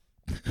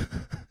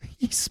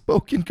 He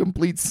spoke in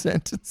complete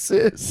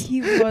sentences. He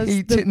was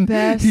the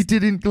best. He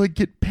didn't like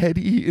get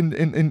petty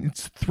and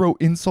throw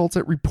insults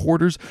at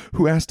reporters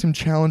who asked him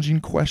challenging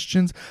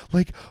questions.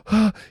 Like,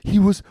 he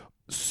was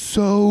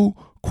so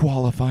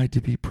qualified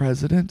to be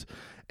president.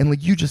 And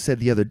like you just said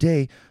the other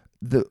day,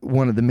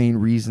 one of the main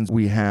reasons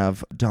we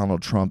have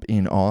Donald Trump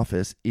in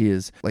office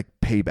is like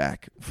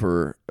payback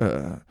for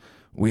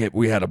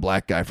we had a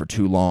black guy for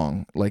too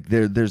long. Like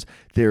there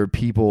are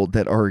people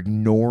that are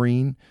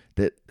ignoring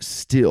that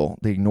still.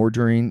 They ignore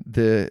during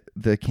the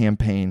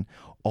campaign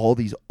all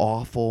these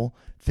awful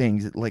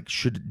things that like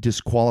should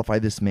disqualify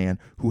this man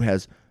who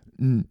has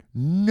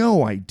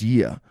no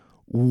idea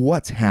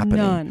what's happening,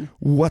 None.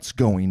 what's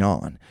going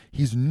on.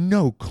 He's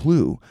no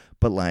clue.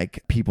 But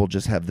like people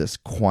just have this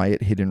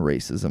quiet hidden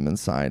racism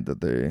inside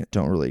that they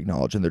don't really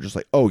acknowledge, and they're just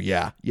like, oh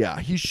yeah,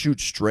 he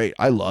shoots straight.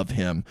 I love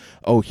him.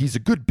 Oh, he's a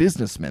good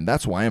businessman.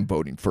 That's why I'm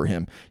voting for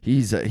him.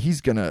 I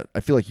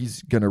feel like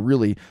he's gonna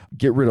really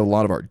get rid of a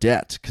lot of our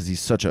debt because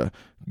he's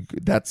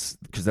that's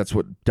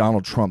what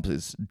Donald Trump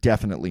is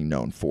definitely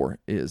known for,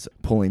 is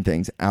pulling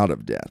things out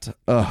of debt.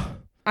 Ugh.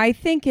 I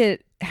think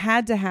it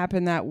had to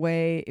happen that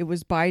way. It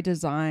was by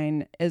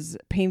design, as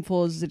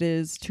painful as it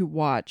is to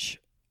watch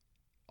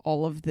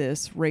all of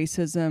this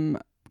racism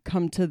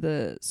come to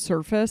the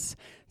surface.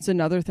 It's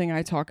another thing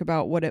I talk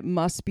about, what it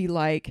must be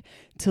like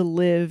to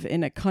live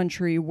in a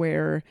country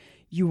where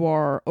you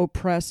are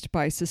oppressed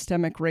by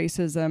systemic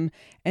racism.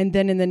 And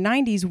then in the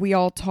 90s, we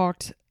all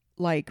talked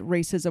like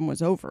racism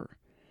was over.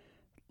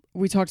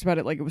 We talked about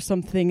it like it was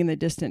something in the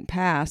distant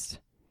past.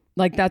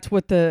 Like that's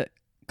what the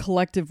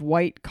collective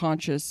white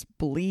conscious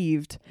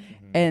believed.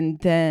 And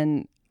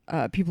then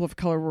people of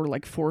color were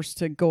like forced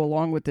to go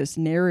along with this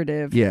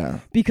narrative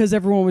because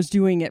everyone was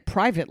doing it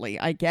privately,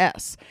 I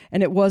guess.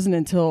 And it wasn't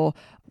until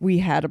we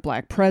had a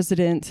black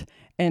president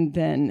and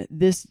then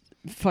this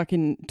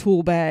fucking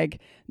tool bag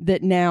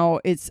that now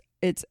it's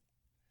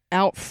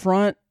out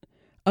front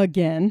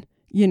again,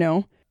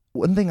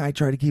 One thing I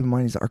try to keep in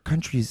mind is our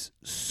country's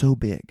so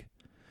big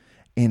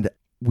and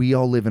we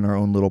all live in our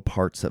own little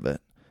parts of it.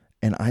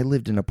 And I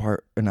lived in a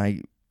part, and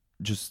I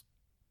just...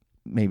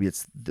 maybe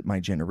it's my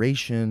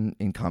generation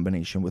in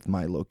combination with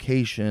my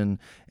location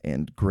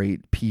and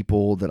great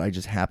people that I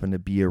just happen to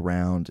be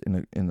around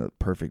in a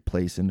perfect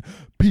place in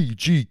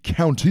PG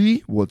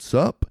County. What's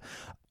up?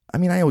 I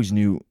mean, I always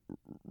knew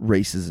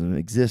racism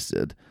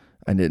existed.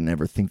 I didn't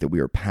ever think that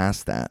we were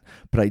past that,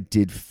 but I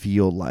did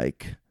feel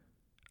like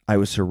I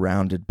was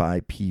surrounded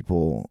by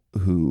people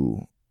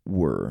who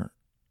were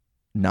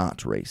not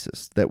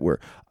racist, that were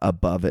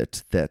above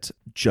it, that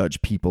judge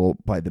people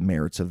by the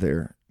merits of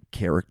their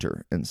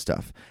character and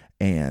stuff.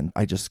 And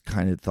I just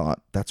kind of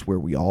thought that's where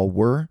we all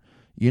were,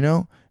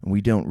 and we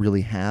don't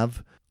really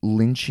have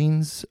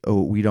lynchings.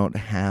 We don't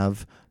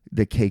have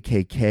the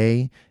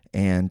KKK,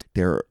 and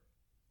there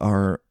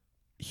are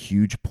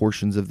huge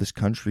portions of this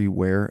country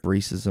where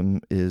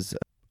racism is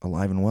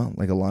alive and well.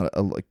 Like a lot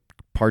of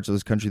parts of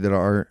this country that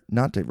are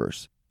not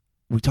diverse.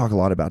 We talk a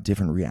lot about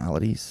different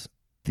realities.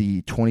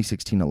 The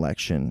 2016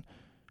 election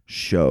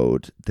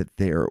showed that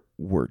there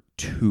were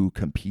two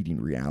competing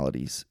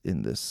realities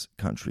in this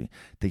country.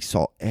 They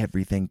saw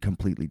everything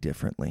completely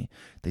differently.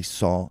 They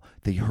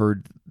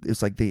heard,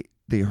 it's like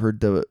they heard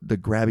the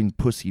grabbing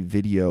pussy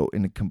video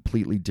in a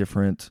completely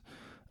different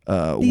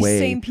way. These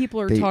same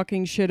people are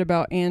talking shit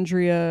about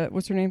Andrea,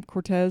 what's her name?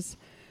 Cortez?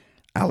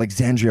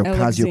 Alexandria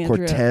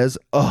Ocasio-Cortez.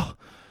 Oh,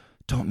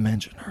 don't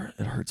mention her.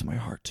 It hurts my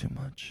heart too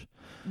much.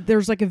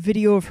 There's like a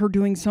video of her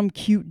doing some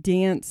cute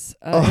dance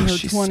in her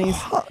 20s. So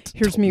hot.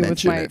 Here's Don't me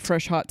with my it.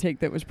 fresh hot take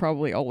that was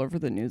probably all over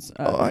the news.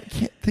 I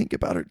can't think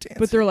about her dancing.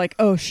 But they're like,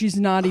 oh, she's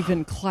not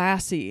even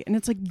classy. And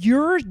it's like,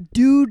 your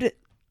dude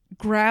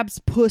grabs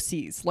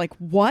pussies. Like,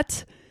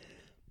 what?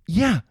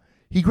 Yeah.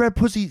 He grabbed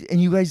pussies,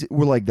 and you guys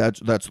were like,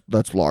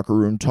 that's locker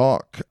room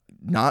talk.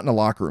 Not in a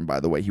locker room, by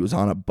the way. He was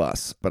on a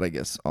bus, but I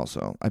guess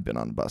also I've been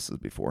on buses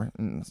before,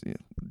 and it's a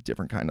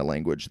different kind of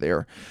language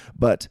there.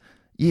 But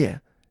yeah,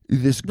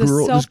 this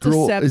girl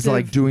is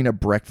like doing a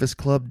Breakfast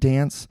Club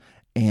dance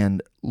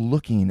and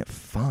looking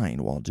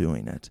fine while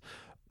doing it.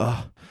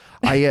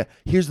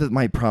 Here's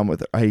my problem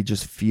with her. I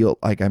just feel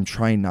like I'm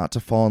trying not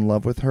to fall in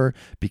love with her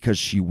because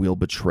she will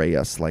betray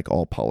us like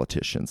all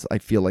politicians. I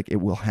feel like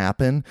it will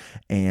happen,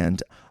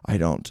 and I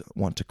don't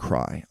want to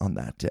cry on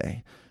that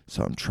day.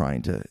 So I'm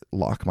trying to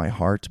lock my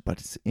heart, but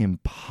it's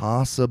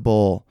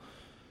impossible.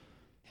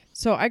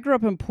 So I grew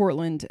up in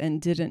Portland and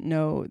didn't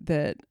know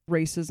that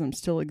racism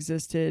still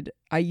existed.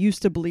 I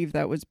used to believe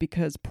that was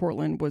because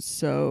Portland was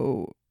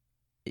so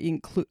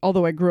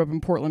although I grew up in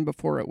Portland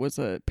before it was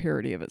a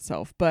parody of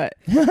itself. But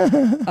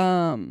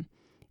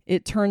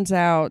it turns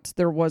out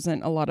there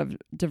wasn't a lot of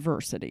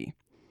diversity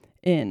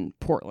in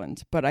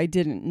Portland. But I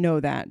didn't know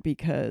that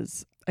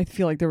because I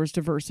feel like there was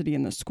diversity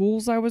in the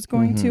schools I was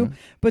going to.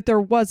 But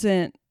there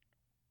wasn't.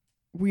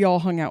 We all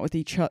hung out with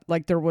each other.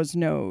 Like, there was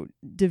no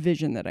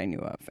division that I knew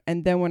of.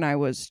 And then when I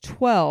was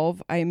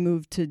 12, I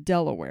moved to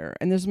Delaware.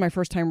 And this is my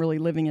first time really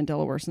living in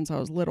Delaware since I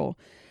was little.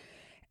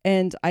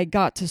 And I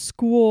got to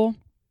school,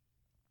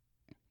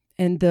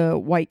 and the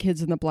white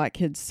kids and the black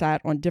kids sat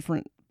on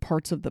different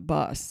parts of the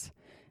bus.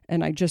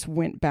 And I just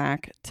went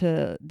back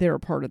to their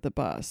part of the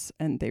bus.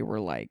 And they were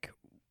like,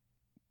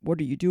 what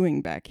are you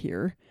doing back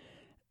here?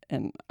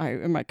 And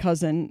my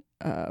cousin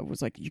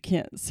was like, you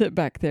can't sit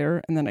back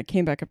there. And then I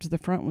came back up to the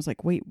front and was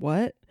like, wait,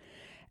 what?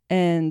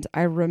 And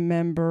I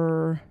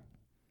remember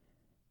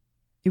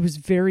it was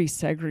very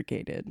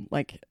segregated,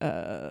 like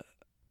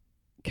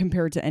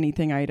compared to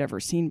anything I had ever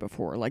seen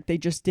before. Like, they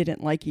just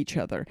didn't like each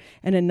other.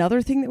 And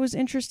another thing that was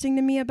interesting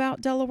to me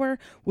about Delaware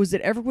was that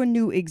everyone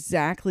knew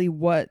exactly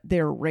what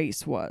their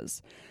race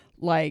was.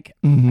 Like,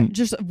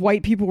 just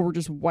white people were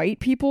just white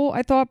people,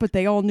 I thought, but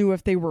they all knew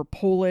if they were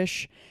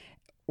Polish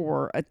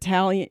or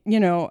Italian,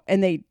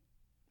 and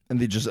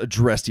they just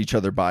addressed each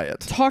other by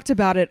it. Talked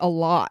about it a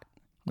lot.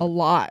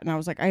 And I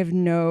was like, I have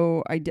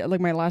no idea.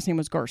 Like, my last name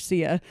was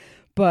Garcia,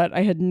 but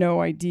I had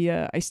no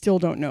idea. I still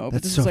don't know.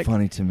 That's so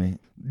funny to me.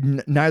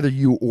 Neither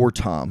you or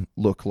Tom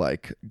look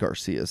like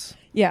Garcias.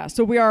 Yeah,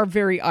 so we are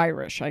very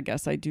Irish, I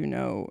guess. I do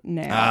know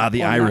now.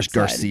 The Irish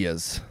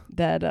Garcias.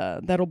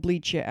 That'll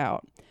bleach you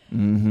out.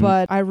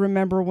 But I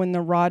remember when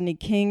the Rodney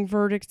King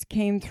verdict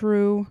came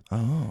through.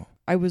 Oh.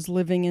 I was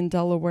living in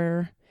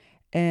Delaware,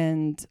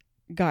 and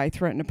guy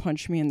threatened to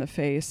punch me in the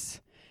face,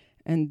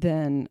 and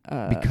then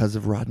because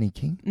of Rodney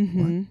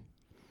King.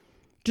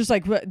 Just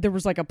like there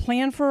was like a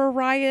plan for a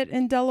riot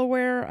in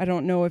Delaware. I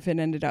don't know if it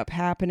ended up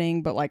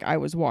happening, but like I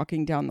was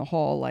walking down the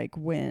hall, like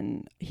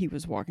when he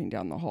was walking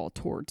down the hall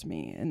towards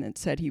me, and then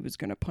said he was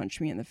going to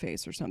punch me in the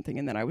face or something,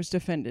 and then I was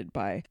defended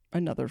by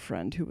another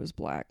friend who was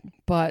black.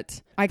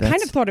 But I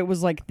kind of thought it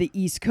was like the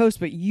East Coast,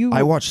 but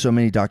I watched so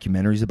many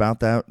documentaries about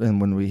that, and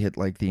when we hit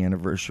like the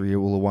anniversary a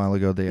little while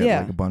ago, they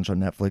had like a bunch on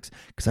Netflix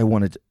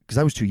because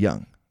I was too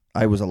young.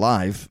 I was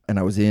alive and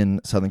I was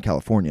in Southern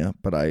California,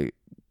 but I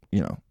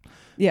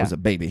was a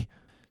baby.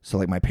 So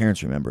like my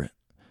parents remember it,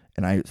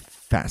 and I'm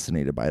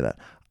fascinated by that.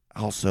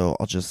 Also,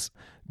 I'll just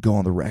go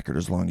on the record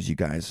as long as you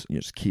guys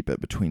just keep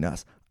it between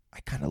us. I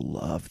kind of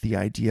love the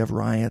idea of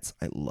riots.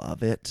 I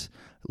love it.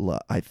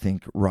 I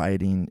think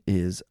rioting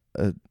is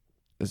a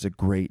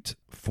great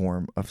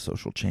form of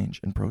social change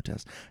and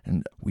protest,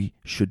 and we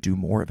should do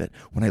more of it.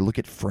 When I look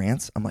at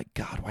France, I'm like,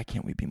 God, why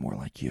can't we be more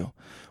like you?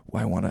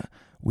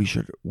 We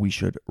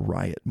should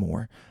riot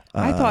more.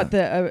 I thought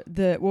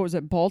the what was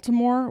it?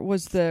 Baltimore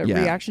was the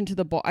reaction to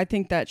the I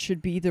think that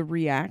should be the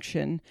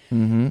reaction.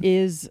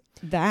 Is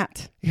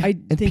that I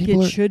think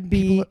it should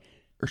be.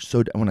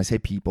 So when I say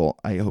people,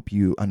 I hope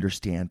you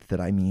understand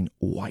that I mean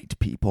white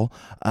people.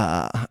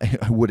 I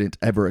wouldn't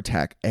ever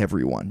attack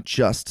everyone,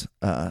 just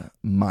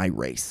my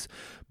race.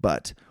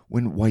 But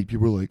when white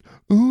people are like,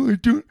 oh,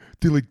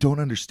 they don't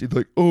understand.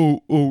 Like,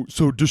 oh,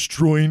 so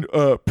destroying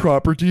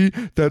property,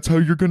 that's how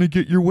you're going to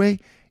get your way?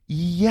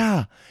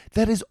 Yeah,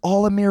 that is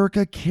all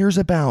America cares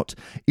about,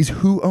 is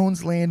who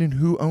owns land and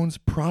who owns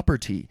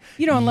property.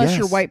 Unless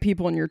you're white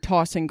people and you're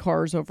tossing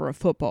cars over a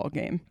football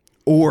game.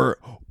 or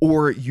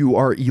you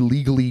are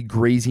illegally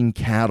grazing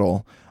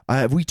cattle.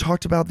 Have we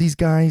talked about these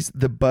guys?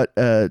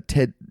 Not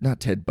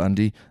Ted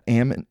Bundy,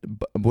 Ammon.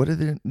 What are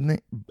their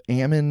names?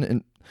 Ammon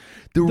and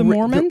The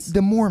Mormons.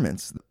 The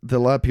Mormons. A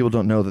lot of people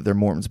don't know that they're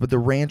Mormons, but the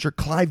rancher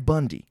Clive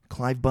Bundy.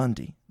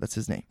 That's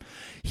his name.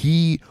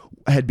 He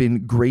had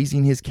been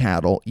grazing his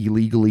cattle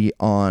illegally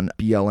on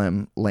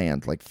BLM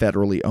land, like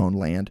federally owned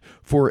land,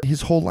 for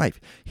his whole life.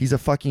 He's a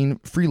fucking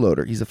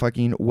freeloader. He's a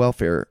fucking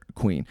welfare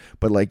queen.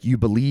 But like, you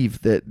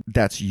believe that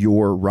that's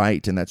your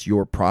right and that's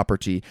your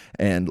property,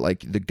 and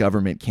like the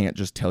government can't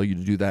just tell you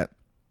to do that.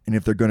 And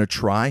if they're going to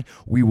try,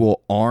 we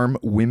will arm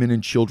women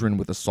and children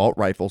with assault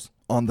rifles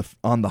on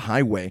the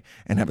highway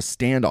and have a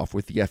standoff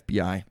with the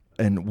FBI,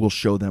 and we'll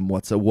show them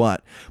what's a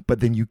what. But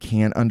then you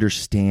can't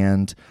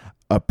understand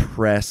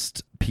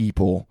oppressed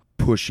people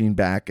pushing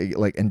back,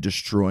 like, and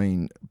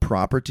destroying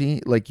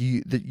property. Like,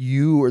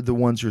 you are the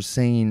ones who are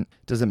saying,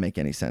 doesn't make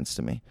any sense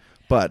to me.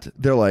 But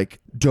they're like,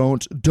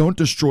 don't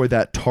destroy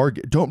that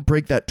Target. Don't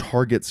break that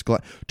Target's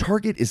glass.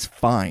 Target is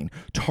fine.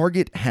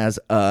 Target has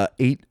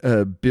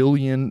 $8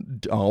 billion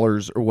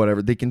or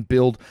whatever. They can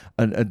build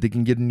they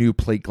can get a new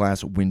plate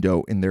glass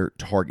window in their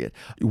Target.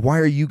 Why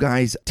are you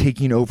guys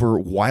taking over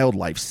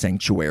wildlife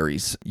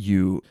sanctuaries,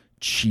 you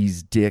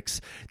cheese dicks?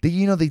 They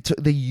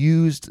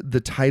used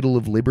the title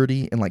of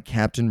liberty and like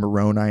Captain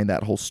Moroni and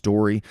that whole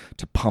story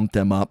to pump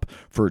them up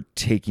for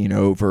taking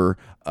over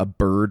a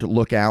bird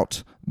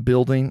lookout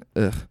building.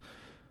 The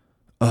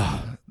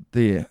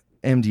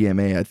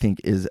MDMA, I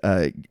think, is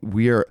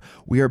we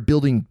are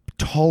building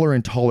taller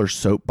and taller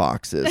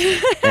soapboxes.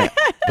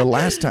 The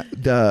last time,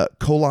 the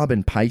Kolob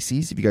and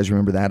Pisces, if you guys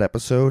remember that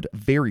episode,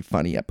 very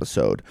funny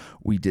episode.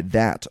 We did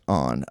that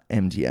on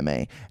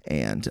MDMA,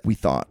 and we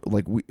thought,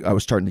 like, I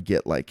was starting to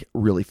get like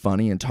really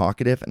funny and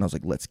talkative, and I was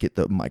like, let's get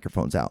the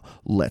microphones out,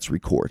 let's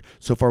record.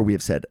 So far, we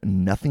have said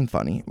nothing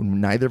funny.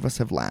 Neither of us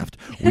have laughed.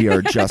 We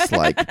are just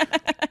like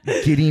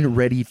getting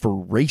ready for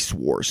race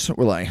wars.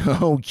 We're like,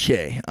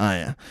 okay,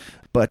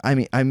 but I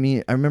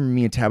remember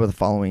me and Tabitha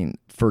following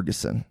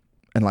Ferguson,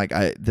 and like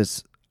I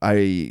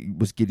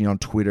was getting on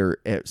Twitter,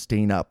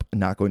 staying up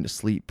and not going to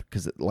sleep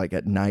because like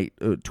at night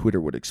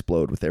Twitter would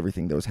explode with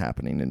everything that was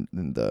happening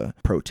in the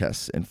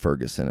protests in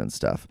Ferguson and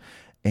stuff.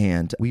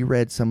 And we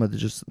read some of the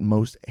just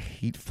most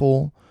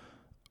hateful,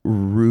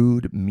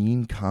 rude,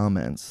 mean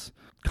comments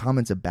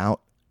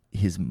about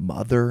his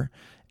mother,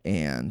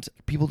 and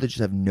people that just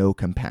have no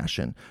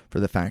compassion for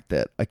the fact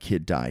that a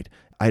kid died.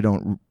 I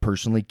don't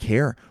personally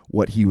care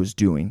what he was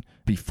doing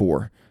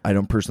before. I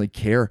don't personally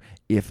care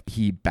if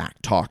he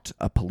backtalked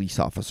a police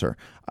officer.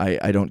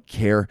 I don't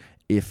care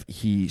if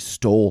he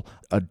stole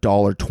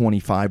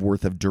 $1.25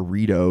 worth of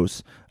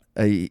Doritos.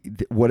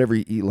 Whatever,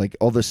 like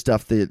all the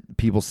stuff that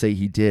people say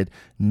he did,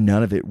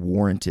 none of it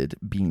warranted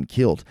being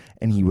killed.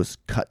 And he was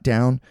cut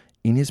down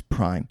in his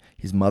prime.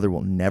 His mother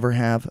will never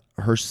have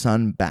her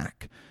son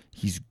back.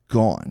 He's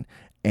gone.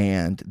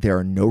 And there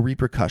are no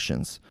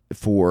repercussions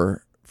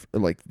for,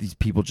 like, these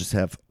people just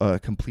have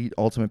complete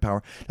ultimate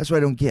power. That's what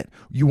I don't get.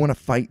 You want to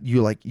fight,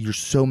 you're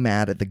so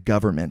mad at the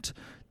government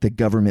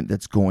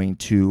that's going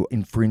to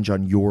infringe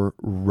on your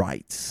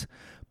rights,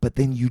 but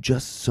then you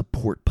just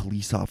support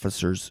police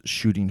officers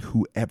shooting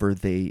whoever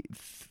they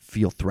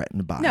feel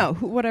threatened by. No,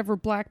 whatever,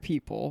 black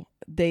people.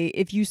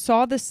 If you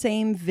saw the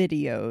same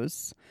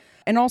videos,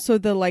 and also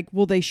the like,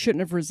 well, they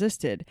shouldn't have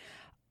resisted.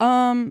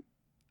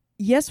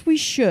 Yes, we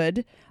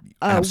should.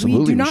 Absolutely,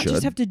 we do not should.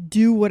 just have to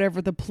do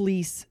whatever the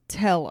police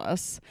tell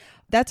us.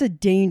 That's a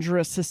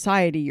dangerous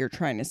society you're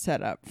trying to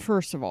set up,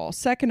 first of all.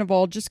 Second of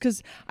all, just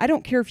because I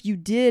don't care if you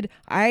did,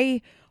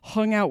 I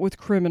hung out with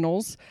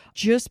criminals.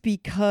 Just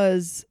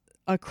because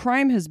a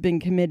crime has been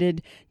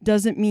committed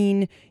doesn't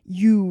mean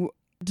you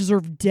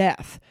deserve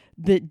death,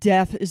 that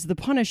death is the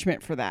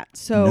punishment for that.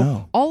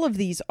 So all of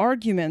these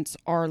arguments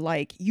are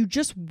like, you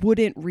just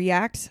wouldn't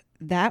react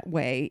that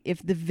way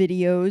if the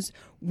videos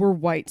were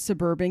white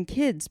suburban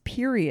kids,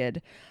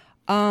 period.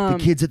 The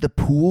kids at the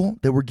pool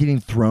that were getting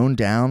thrown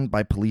down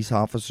by police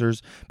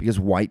officers because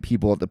white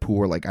people at the pool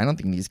were like, I don't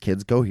think these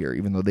kids go here,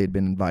 even though they'd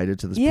been invited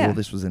to this pool.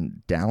 This was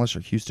in Dallas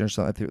or Houston or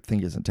something. I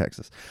think it's in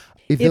Texas.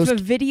 If a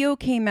video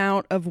came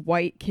out of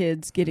white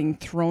kids getting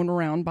thrown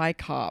around by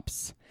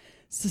cops,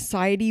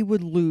 society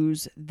would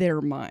lose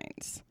their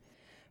minds.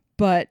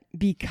 But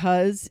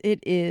because it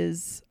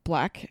is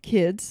black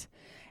kids,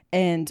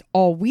 and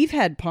all we've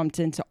had pumped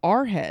into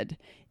our head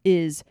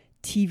is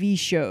TV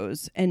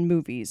shows and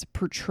movies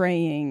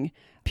portraying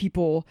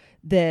people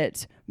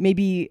that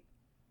maybe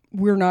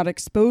we're not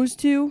exposed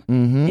to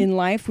in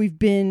life.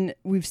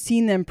 We've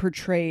seen them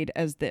portrayed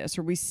as this,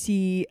 or we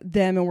see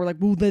them and we're like,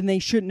 well, then they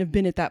shouldn't have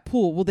been at that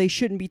pool. Well, they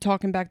shouldn't be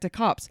talking back to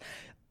cops.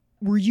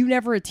 Were you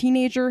never a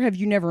teenager? Have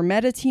you never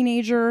met a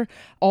teenager?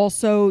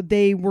 Also,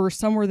 they were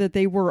somewhere that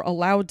they were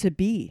allowed to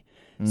be.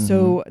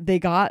 So they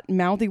got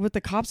mouthy with the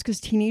cops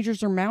because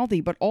teenagers are mouthy.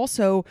 But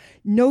also,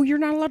 no, you're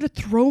not allowed to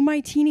throw my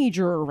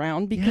teenager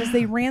around because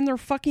they ran their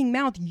fucking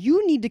mouth.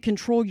 You need to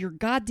control your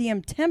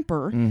goddamn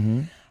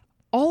temper.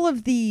 All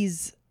of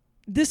these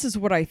this is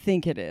what I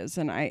think it is,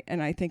 and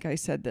I think I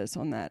said this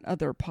on that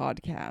other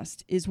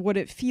podcast, is what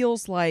it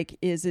feels like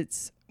is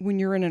it's when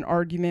you're in an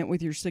argument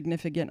with your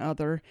significant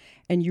other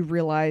and you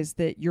realize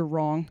that you're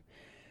wrong,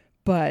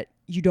 but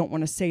you don't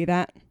want to say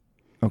that.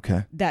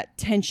 Okay. That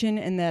tension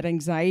and that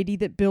anxiety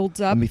that builds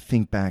up. Let me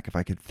think back if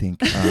I could think.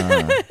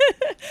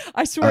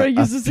 I swear I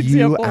use this a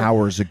few example.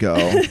 hours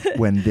ago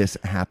when this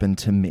happened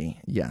to me.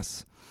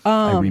 Yes,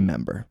 I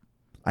remember.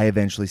 I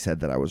eventually said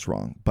that I was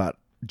wrong, but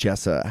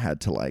Jessa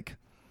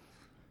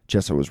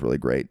was really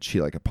great. She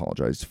like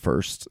apologized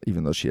first,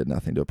 even though she had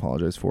nothing to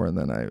apologize for. And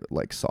then I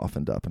like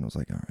softened up and was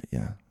like, all right,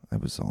 yeah,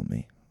 that was all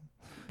me.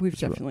 We've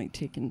definitely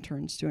taken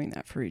turns doing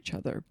that for each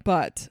other,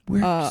 but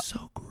we're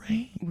so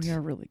great. We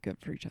are really good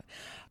for each other.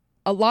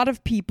 A lot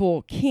of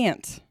people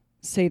can't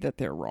say that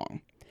they're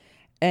wrong.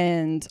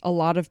 And a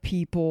lot of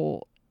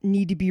people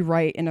need to be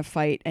right in a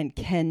fight and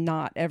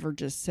cannot ever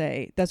just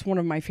say, that's one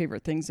of my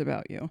favorite things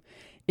about you,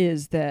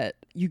 is that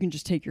you can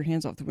just take your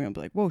hands off the wheel and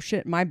be like, whoa,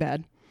 shit, my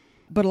bad.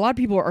 But a lot of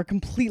people are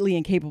completely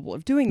incapable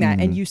of doing that.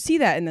 And you see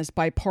that in this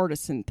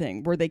bipartisan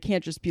thing where they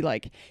can't just be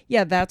like,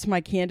 yeah, that's my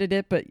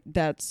candidate, but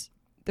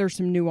there's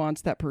some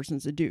nuance. That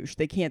person's a douche.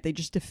 They can't. They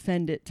just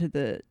defend it to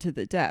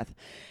the death.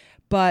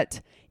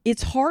 But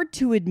it's hard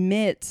to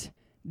admit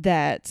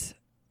that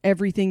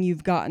everything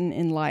you've gotten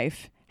in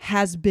life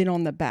has been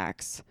on the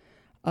backs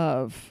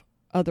of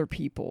other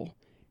people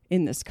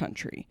in this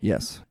country.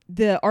 Yes.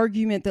 The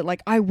argument that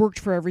like I worked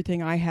for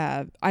everything I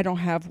have, I don't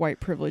have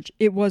white privilege,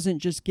 it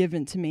wasn't just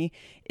given to me,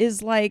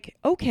 is like,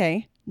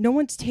 okay, no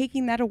one's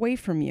taking that away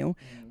from you,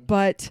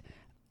 but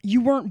you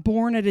weren't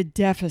born at a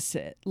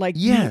deficit. Like,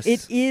 yes,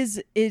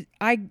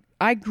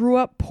 I grew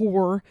up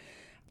poor.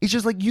 It's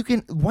just like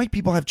white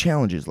people have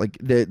challenges. Like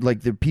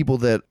the people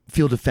that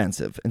feel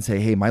defensive and say,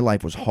 hey, my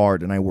life was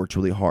hard and I worked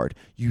really hard.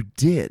 You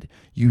did.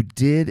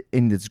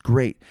 And it's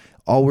great.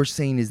 All we're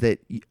saying is that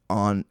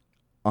on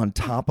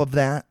top of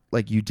that,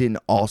 like you didn't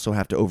also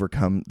have to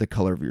overcome the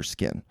color of your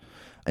skin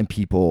and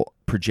people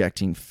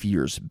projecting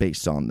fears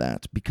based on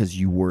that because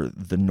you were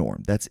the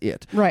norm. That's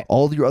it. Right.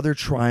 All your other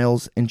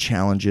trials and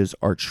challenges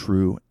are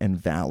true and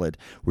valid.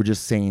 We're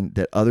just saying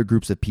that other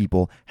groups of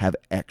people have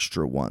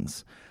extra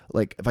ones.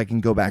 Like if I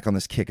can go back on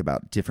this kick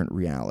about different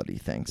reality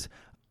things,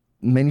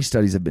 many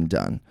studies have been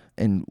done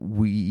and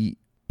we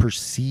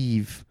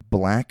perceive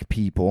black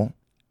people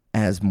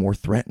as more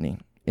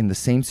threatening in the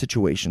same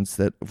situations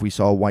that if we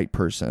saw a white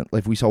person,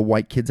 like if we saw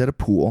white kids at a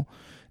pool,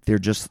 they're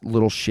just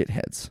little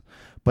shitheads.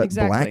 But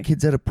exactly. Black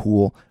kids at a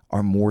pool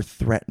are more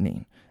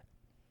threatening.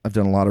 I've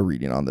done a lot of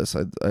reading on this.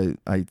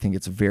 I think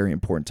it's a very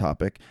important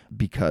topic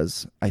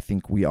because I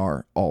think we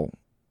are all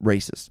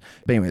racist.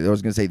 But anyway, I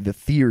was going to say the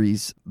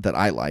theories that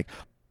I like.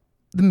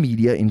 The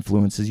media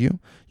influences you.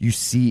 You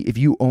see, if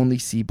you only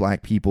see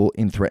black people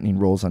in threatening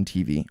roles on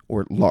TV,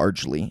 or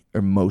largely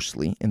or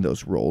mostly in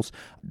those roles,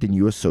 then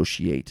you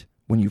associate.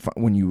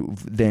 When you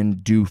then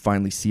do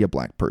finally see a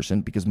black person,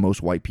 because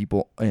most white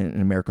people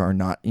in America are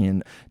not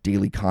in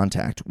daily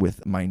contact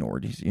with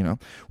minorities,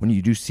 when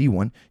you do see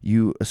one,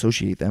 you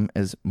associate them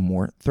as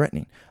more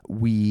threatening.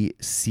 We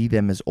see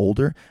them as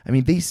older. I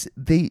mean,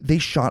 they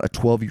shot a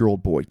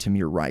 12-year-old boy,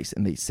 Tamir Rice,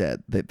 and they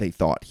said that they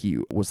thought he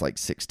was like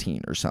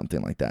 16 or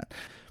something like that.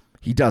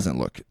 He doesn't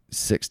look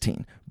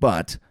 16,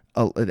 but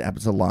it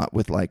happens a lot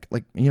with like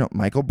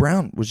Michael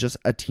Brown was just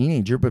a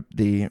teenager, but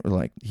they were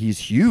like, he's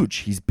huge.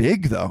 He's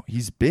big though.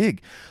 He's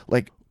big.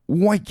 Like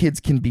white kids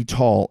can be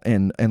tall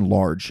and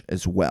large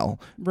as well.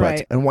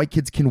 Right. And white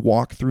kids can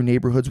walk through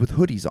neighborhoods with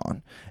hoodies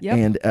on.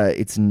 Yep.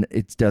 And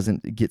it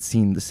doesn't get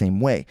seen the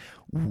same way.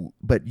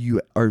 But you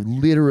are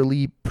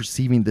literally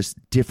perceiving this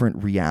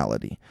different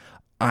reality.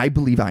 I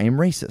believe I am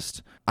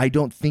racist. I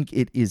don't think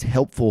it is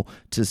helpful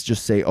to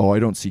just say, "Oh, I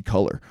don't see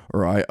color,"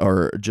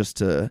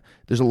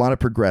 there's a lot of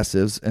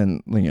progressives,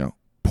 and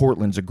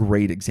Portland's a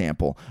great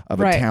example of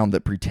a town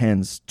that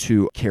pretends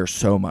to care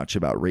so much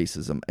about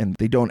racism, and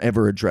they don't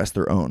ever address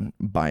their own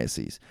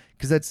biases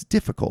because that's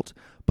difficult.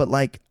 But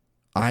like,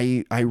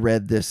 I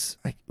read this,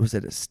 was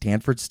it a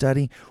Stanford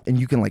study? And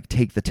you can like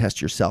take the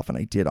test yourself, and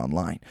I did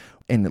online,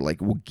 and it like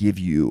will give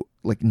you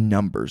like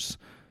numbers.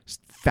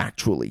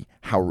 Factually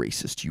how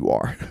racist you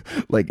are.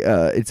 Like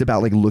it's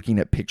about like looking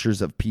at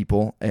pictures of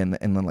people and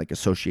then like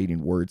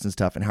associating words and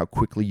stuff and how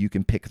quickly you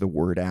can pick the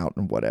word out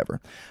and whatever.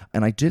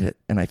 And I did it,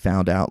 and I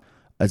found out,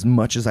 as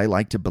much as I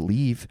like to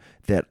believe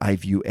that I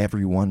view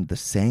everyone the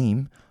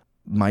same,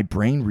 my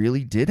brain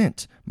really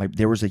didn't.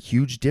 There was a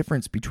huge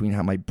difference between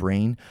how my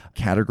brain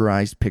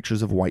categorized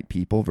pictures of white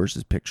people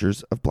versus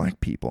pictures of black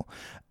people.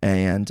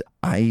 And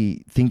I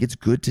think it's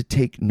good to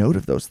take note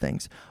of those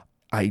things.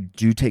 I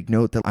do take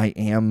note that I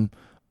am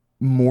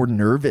more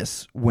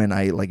nervous when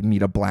I like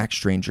meet a black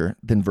stranger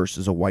than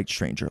versus a white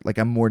stranger. Like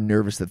I'm more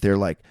nervous that they're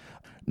like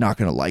not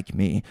going to like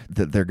me,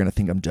 that they're going to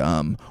think I'm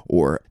dumb,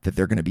 or that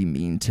they're going to be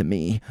mean to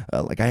me.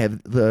 Like I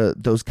have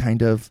those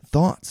kind of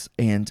thoughts,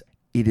 and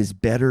it is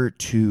better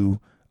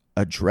to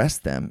address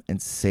them and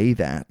say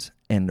that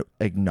and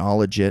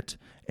acknowledge it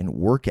and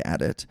work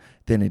at it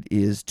than it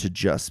is to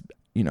just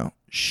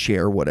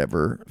share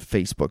whatever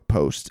Facebook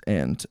post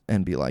and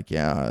be like,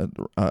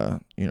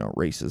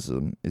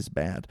 racism is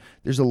bad.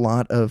 There's a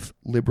lot of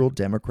liberal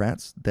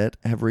Democrats that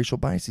have racial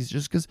biases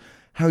just because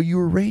how you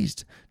were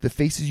raised, the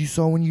faces you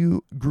saw when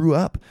you grew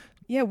up.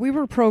 Yeah, we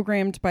were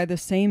programmed by the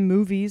same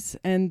movies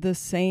and the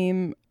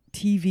same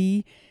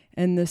TV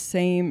and the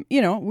same,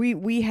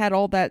 we had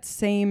all that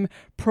same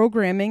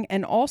programming.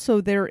 And also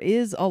there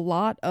is a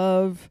lot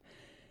of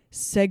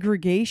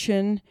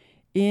segregation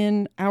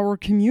in our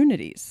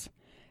communities.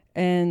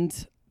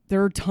 And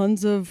there are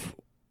tons of,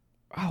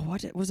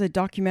 what was a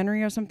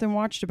documentary or something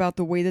watched about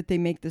the way that they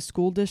make the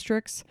school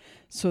districts.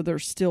 So they're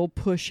still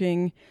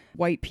pushing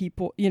white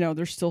people,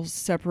 they're still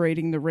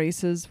separating the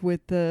races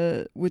with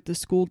the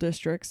school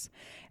districts.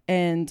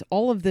 And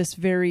all of this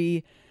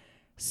very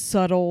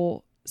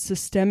subtle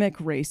systemic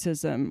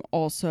racism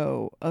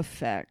also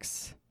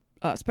affects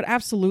us. But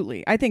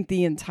absolutely, I think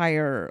the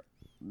entire,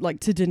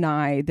 to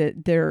deny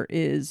that there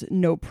is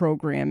no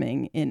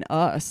programming in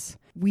us.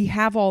 We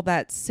have all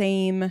that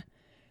same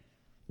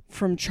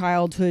from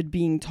childhood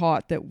being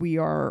taught that we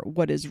are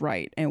what is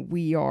right and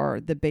we are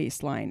the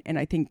baseline. And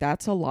I think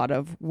that's a lot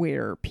of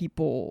where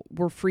people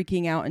were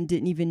freaking out and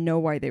didn't even know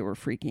why they were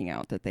freaking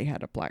out that they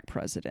had a black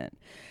president.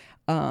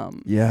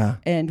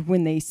 And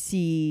when they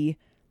see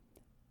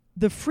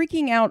the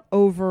freaking out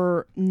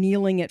over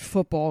kneeling at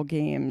football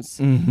games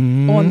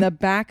on the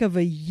back of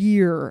a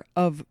year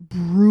of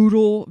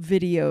brutal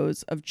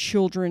videos of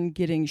children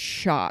getting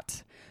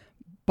shot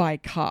by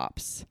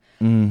cops.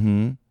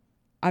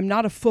 I'm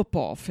not a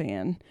football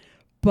fan,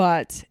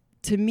 but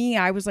to me,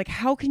 I was like,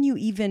 how can you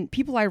even,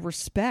 people I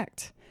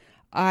respect,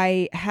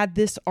 I had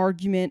this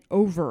argument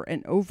over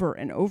and over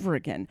and over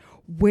again.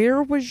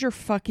 Where was your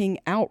fucking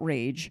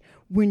outrage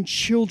when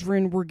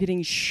children were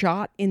getting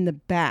shot in the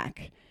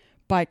back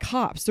by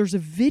cops? There's a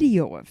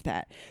video of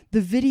that.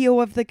 The video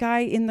of the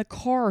guy in the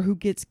car who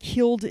gets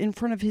killed in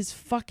front of his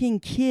fucking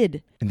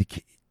kid. And the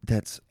kid,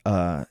 that's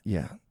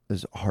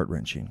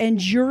heart-wrenching.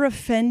 And you're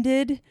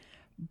offended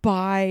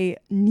by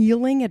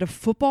kneeling at a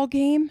football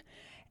game?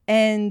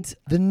 And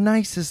the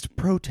nicest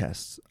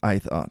protests, I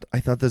thought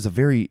there's a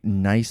very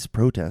nice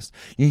protest.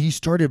 He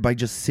started by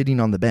just sitting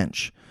on the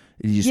bench.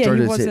 He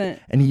started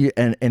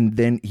and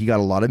then he got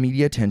a lot of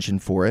media attention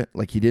for it.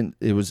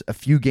 It was a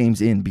few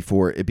games in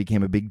before it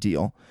became a big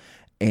deal,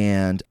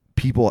 and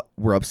people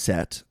were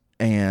upset.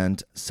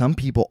 And some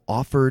people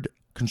offered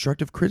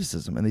constructive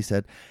criticism, and they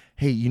said,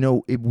 "Hey,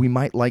 we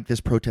might like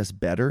this protest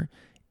better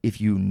if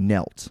you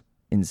knelt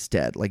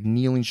instead.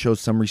 Kneeling shows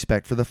some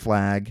respect for the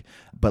flag,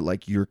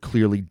 but you're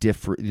clearly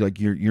different.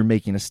 You're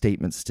making a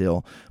statement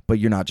still, but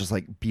you're not just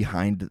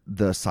behind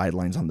the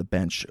sidelines on the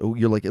bench.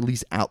 You're at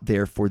least out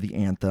there for the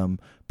anthem,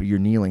 but you're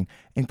kneeling."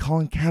 And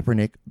Colin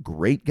Kaepernick,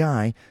 great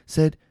guy,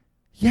 said,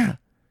 "Yeah,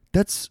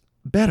 that's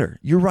better.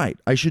 You're right.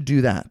 I should do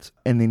that."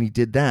 And then he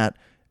did that,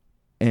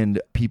 and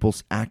people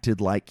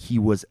acted like he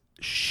was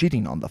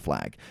shitting on the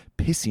flag,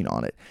 pissing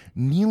on it.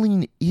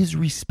 Kneeling is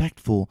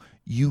respectful,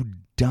 you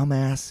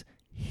dumbass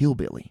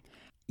hillbilly.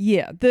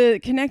 Yeah,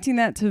 connecting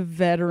that to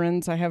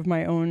veterans, I have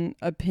my own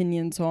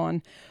opinions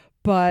on,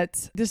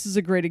 but this is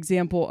a great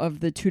example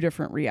of the two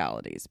different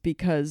realities,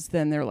 because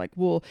then they're like,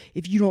 well,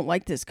 if you don't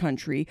like this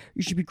country,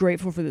 you should be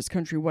grateful for this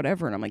country,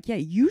 whatever. And I'm like, yeah,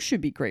 you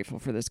should be grateful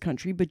for this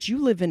country, but you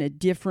live in a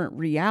different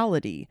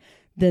reality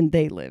than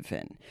they live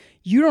in.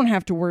 You don't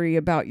have to worry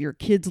about your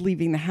kids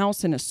leaving the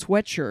house in a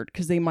sweatshirt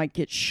because they might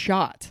get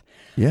shot.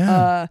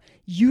 Yeah.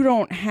 You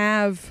don't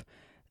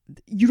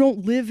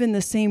live in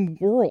the same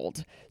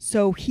world.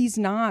 So he's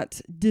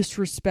not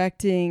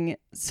disrespecting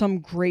some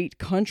great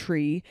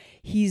country.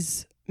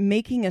 He's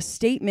making a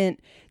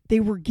statement. They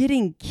were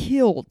getting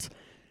killed.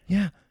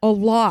 Yeah. A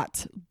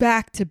lot.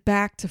 Back to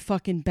back to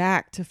fucking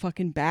back to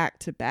fucking back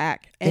to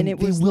back. And it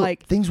was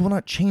things will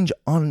not change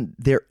on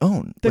their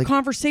own. The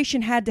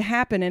conversation had to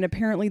happen, and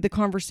apparently the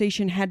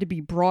conversation had to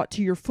be brought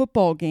to your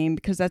football game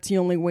because that's the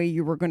only way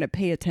you were going to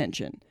pay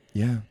attention.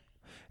 Yeah.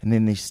 And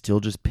then they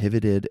still just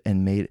pivoted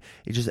and made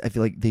it just, I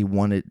feel like they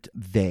wanted,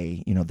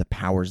 the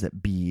powers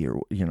that be,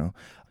 or,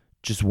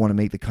 just want to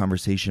make the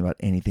conversation about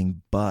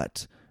anything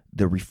but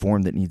the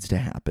reform that needs to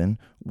happen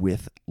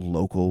with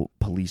local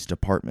police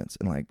departments.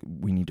 And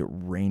we need to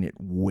rein it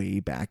way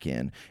back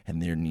in,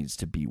 and there needs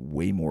to be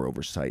way more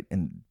oversight,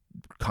 and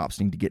cops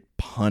need to get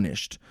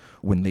punished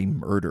when they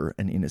murder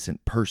an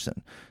innocent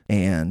person.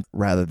 And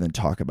rather than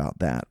talk about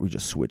that, we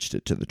just switched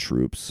it to the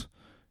troops.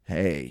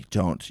 Hey,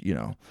 don't,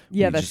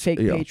 Yeah, that fake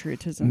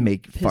patriotism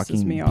make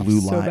fucking me off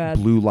so bad.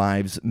 Blue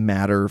Lives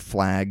Matter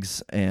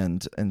flags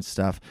and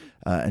stuff,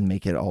 and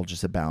make it all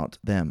just about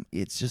them.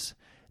 It's just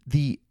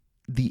the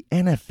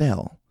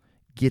NFL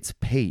gets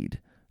paid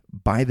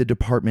by the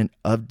Department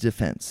of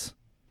Defense.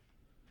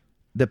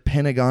 The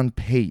Pentagon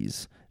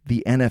pays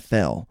the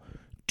NFL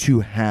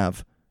to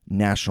have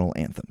national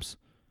anthems.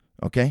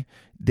 Okay?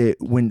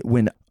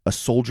 When a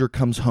soldier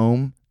comes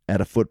home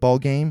at a football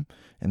game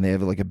and they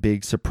have a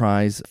big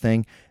surprise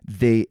thing,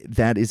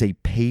 that is a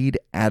paid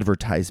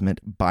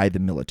advertisement by the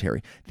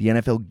military. The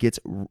NFL gets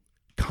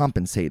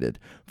compensated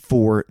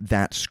for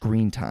that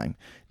screen time.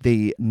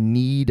 They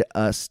need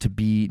us to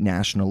be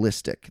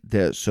nationalistic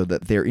so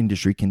that their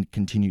industry can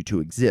continue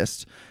to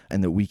exist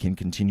and that we can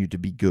continue to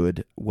be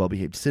good,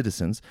 well-behaved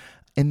citizens.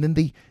 And then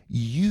they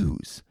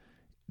use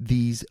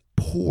these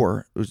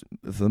poor, for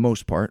the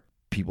most part,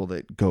 people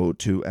that go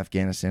to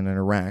Afghanistan and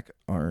Iraq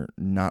are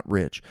not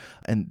rich.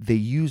 And they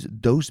use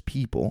those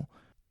people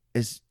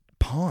as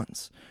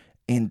pawns.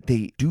 And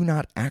they do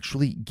not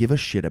actually give a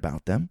shit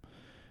about them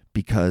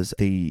because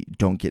they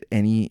don't get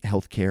any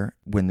health care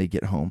when they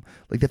get home.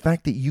 Like the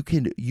fact that you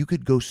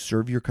could go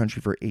serve your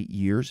country for 8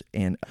 years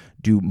and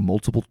do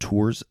multiple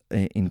tours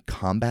in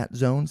combat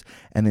zones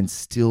and then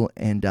still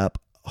end up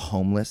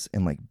homeless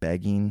and like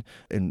begging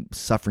and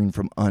suffering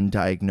from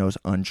undiagnosed,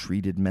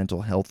 untreated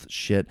mental health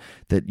shit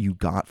that you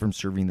got from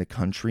serving the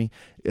country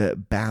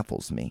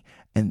baffles me.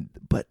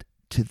 But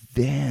to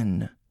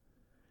then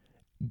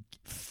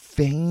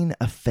feign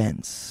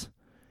offense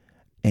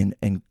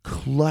and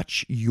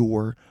clutch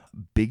your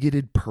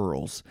bigoted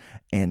pearls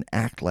and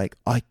act like,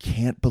 I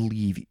can't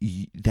believe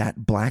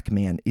that black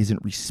man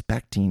isn't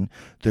respecting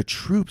the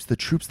troops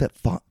that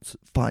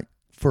fought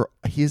for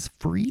his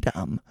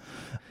freedom.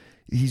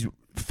 He's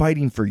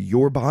fighting for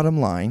your bottom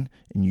line,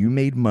 and you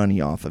made money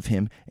off of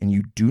him, and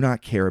you do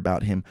not care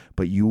about him,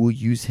 but you will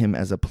use him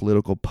as a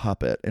political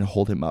puppet and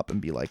hold him up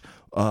and be like,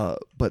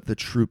 but the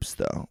troops,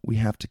 though, we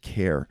have to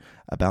care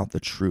about the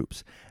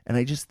troops. And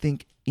I just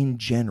think in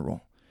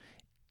general,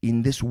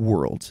 in this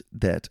world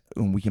that,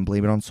 and we can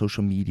blame it on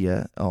social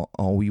media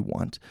all we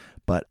want,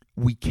 but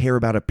we care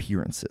about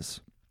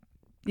appearances.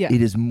 Yeah.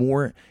 It is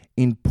more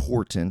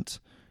important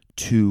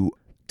to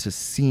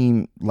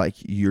seem like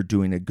you're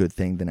doing a good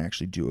thing than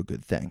actually do a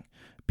good thing,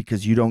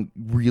 because you don't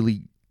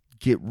really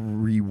get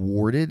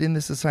rewarded in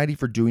this society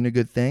for doing a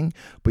good thing,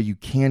 but you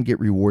can get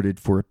rewarded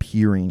for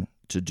appearing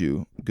to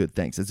do good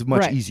things. It's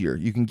much easier.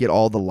 You can get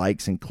all the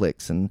likes and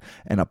clicks and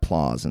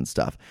applause and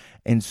stuff.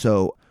 And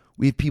so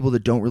we have people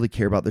that don't really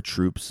care about the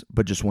troops,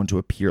 but just want to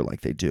appear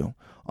like they do.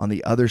 On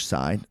the other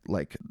side,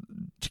 like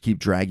to keep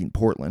dragging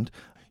Portland,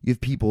 you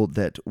have people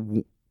that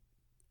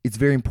it's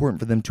very important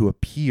for them to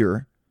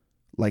appear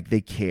like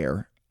they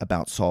care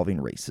about solving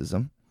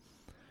racism,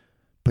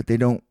 but they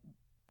don't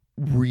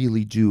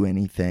really do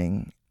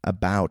anything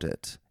about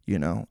it. You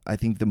know, I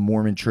think the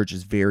Mormon church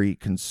is very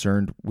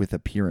concerned with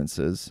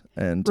appearances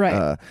and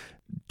they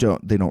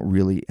don't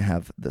really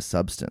have the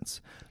substance.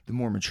 The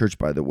Mormon church,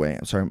 by the way,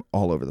 I'm sorry, I'm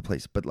all over the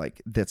place, but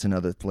like that's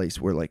another place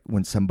where like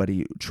when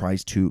somebody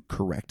tries to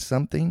correct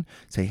something,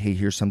 say, hey,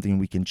 here's something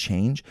we can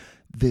change,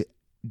 the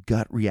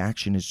gut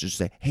reaction is just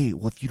say, hey,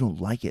 well, if you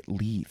don't like it,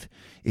 leave.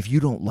 If you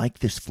don't like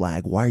this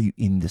flag, why are you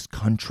in this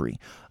country?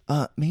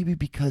 Maybe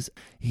because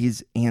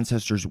his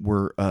ancestors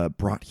were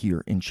brought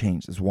here in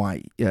chains. Is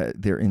why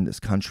they're in this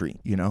country,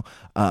 you know?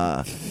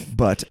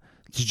 But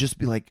to just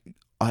be like,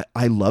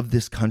 I love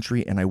this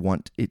country and I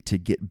want it to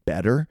get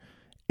better.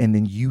 And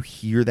then you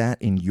hear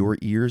that in your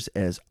ears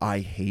as I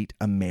hate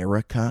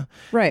America.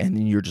 Right. And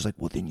then you're just like,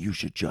 well, then you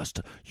should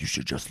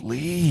just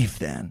leave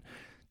then.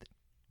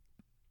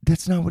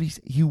 That's not what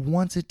he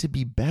wants it to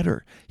be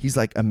better. He's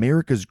like,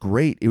 America's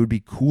great. It would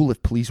be cool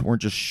if police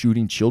weren't just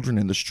shooting children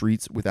in the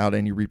streets without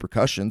any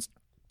repercussions.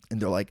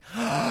 And they're like,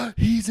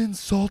 he's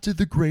insulted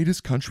the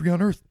greatest country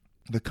on earth.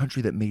 The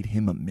country that made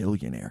him a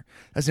millionaire.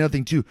 That's another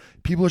thing too.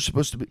 People are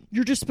supposed to be...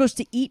 You're just supposed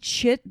to eat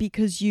shit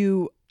because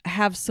you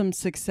have some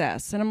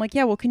success. And I'm like,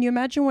 yeah, well, can you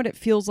imagine what it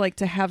feels like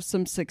to have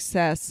some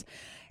success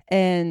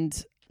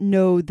and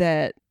know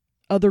that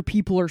other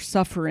people are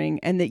suffering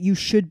and that you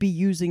should be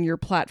using your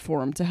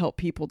platform to help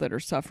people that are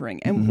suffering?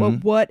 And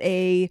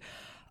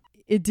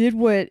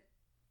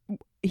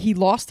he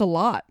lost a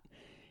lot.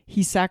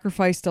 He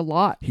sacrificed a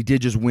lot. He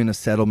did just win a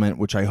settlement,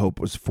 which I hope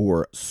was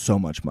for so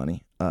much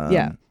money.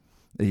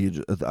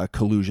 A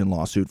collusion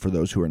lawsuit for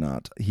those who are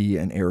not. He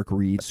and Eric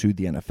Reed sued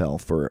the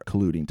NFL for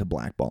colluding to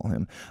blackball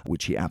him,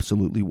 which he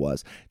absolutely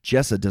was.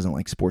 Jessa doesn't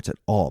like sports at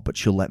all, but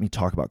she'll let me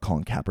talk about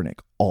Colin Kaepernick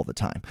all the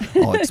time.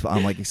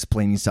 I'm like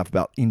explaining stuff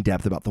in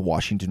depth about the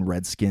Washington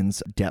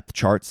Redskins depth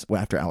charts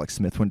after Alex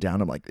Smith went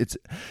down. I'm like,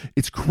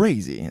 it's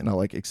crazy, and I'll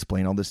like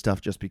explain all this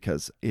stuff just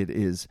because it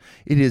is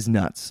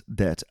nuts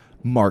that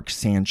Mark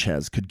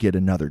Sanchez could get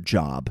another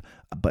job,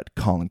 but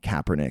Colin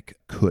Kaepernick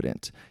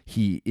couldn't.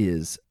 He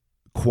is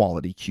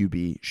quality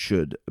QB,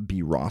 should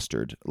be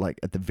rostered, like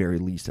at the very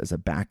least as a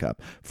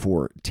backup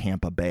for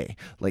Tampa Bay.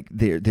 Like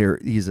there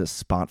is a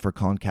spot for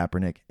Colin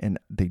Kaepernick, and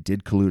they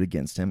did collude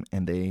against him,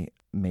 and they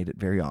made it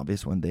very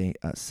obvious when they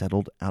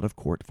settled out of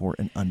court for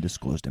an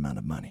undisclosed amount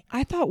of money.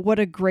 I thought, what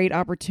a great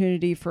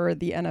opportunity for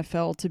the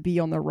NFL to be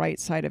on the right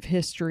side of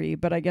history,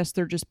 but I guess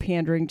they're just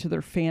pandering to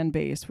their fan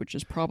base, which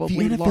is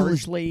probably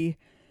largely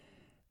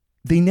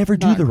they never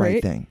do the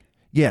right thing.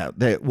 Yeah,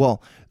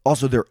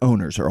 also their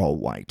owners are all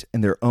white,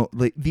 and the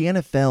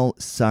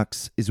NFL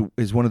sucks,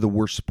 is one of the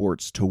worst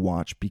sports to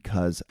watch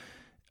because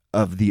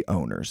of the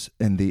owners,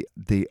 and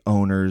the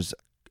owners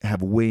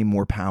have way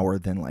more power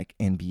than like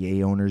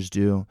NBA owners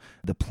do.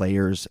 The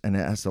players, and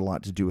it has a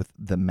lot to do with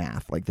the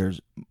math. Like there's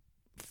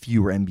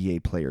fewer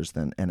NBA players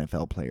than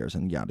NFL players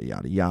and yada,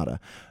 yada, yada,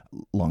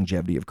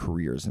 longevity of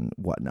careers and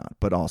whatnot.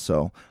 But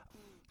also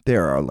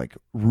there are like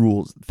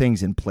rules,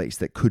 things in place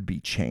that could be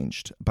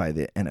changed by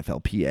the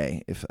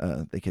NFLPA if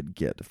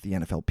the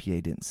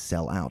NFLPA didn't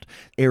sell out.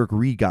 Eric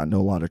Reed got into a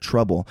lot of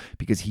trouble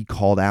because he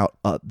called out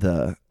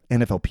the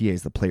NFLPA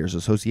is the Players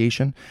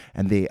Association,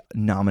 and they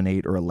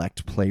nominate or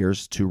elect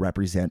players to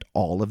represent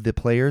all of the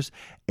players.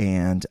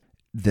 And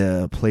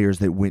the players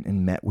that went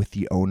and met with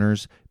the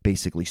owners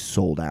basically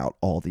sold out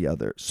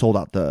Kaepernick,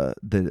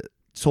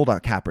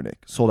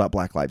 sold out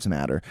Black Lives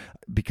Matter,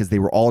 because they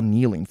were all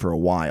kneeling for a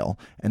while,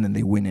 and then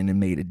they went in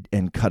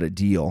and cut a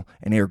deal,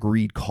 and Eric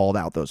Reed called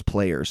out those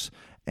players,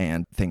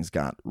 and things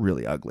got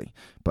really ugly.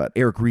 But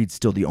Eric Reed's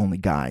still the only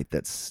guy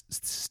that's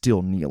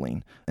still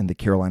kneeling, and the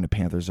Carolina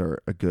Panthers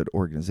are a good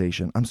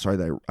organization. I'm sorry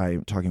that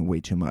I'm talking way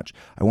too much.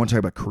 I want to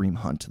talk about Kareem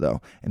Hunt,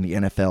 though, and the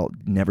NFL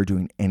never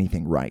doing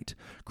anything right.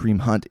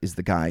 Kareem Hunt is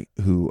the guy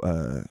who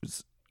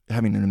was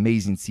having an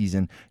amazing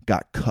season,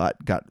 got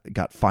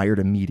fired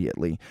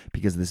immediately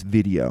because of this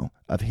video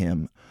of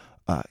him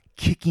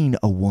kicking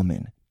a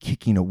woman,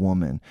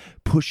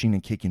 pushing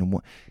and kicking a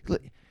woman.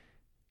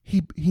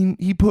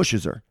 He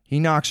pushes her. He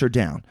knocks her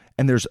down,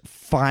 and there's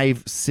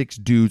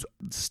 5-6 dudes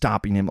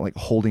stopping him, like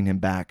holding him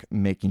back,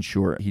 making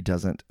sure he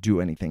doesn't do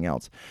anything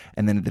else.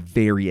 And then at the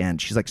very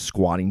end, she's like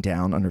squatting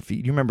down on her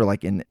feet. You remember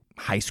like in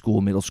high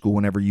school, middle school,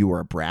 whenever you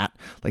were a brat,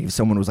 like if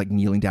someone was like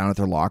kneeling down at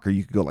their locker,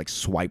 you could go like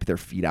swipe their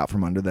feet out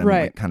from under them, right,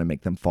 and like kind of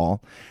make them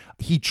fall.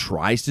 He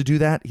tries to do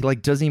that. He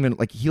like doesn't even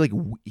like he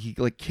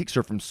kicks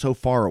her from so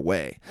far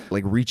away,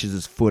 like reaches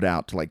his foot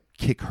out to like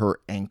kick her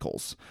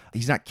ankles.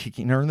 He's not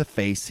kicking her in the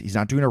face. He's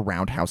not doing a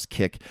roundhouse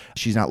kick.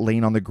 She's not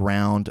laying on the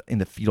ground in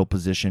the fetal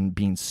position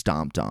being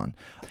stomped on.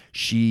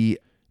 I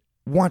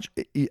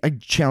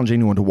challenge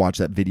anyone to watch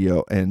that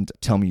video and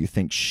tell me you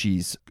think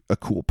she's a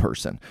cool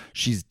person.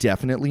 She's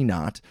definitely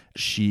not.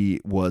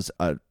 She was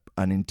an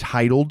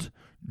entitled,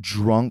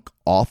 drunk,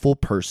 awful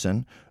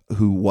person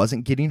who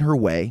wasn't getting her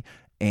way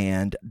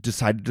and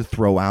decided to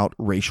throw out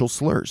racial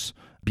slurs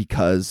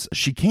because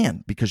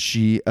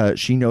she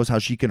knows how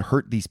she can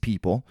hurt these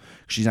people.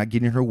 She's not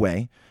getting her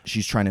way.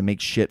 She's trying to make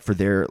shit for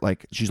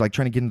she's like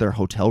trying to get in their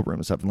hotel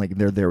room or something, like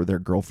they're there with their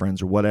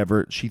girlfriends or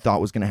whatever she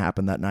thought was going to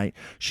happen that night.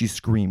 She's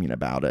screaming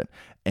about it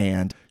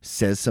and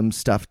says some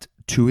stuff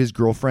to his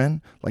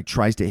girlfriend, like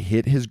tries to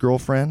hit his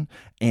girlfriend,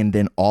 and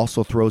then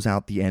also throws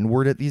out the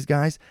N-word at these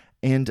guys.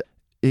 And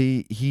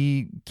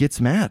he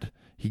gets mad.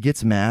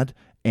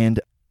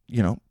 And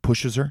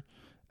pushes her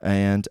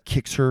and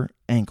kicks her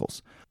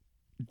ankles.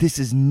 This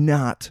is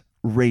not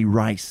Ray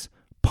Rice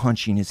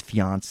punching his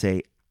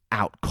fiance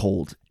out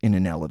cold in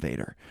an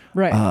elevator.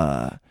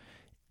 Right.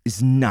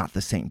 Is not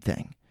the same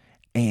thing.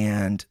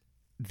 And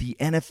the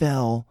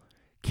NFL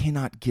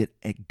cannot get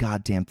a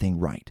goddamn thing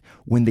right.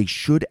 When they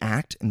should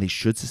act and they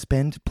should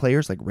suspend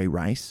players like Ray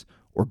Rice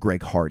or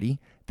Greg Hardy,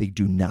 they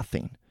do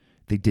nothing.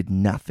 They did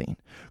nothing.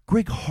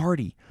 Greg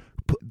Hardy,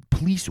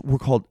 police were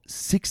called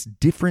 6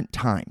 different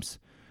times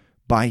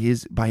by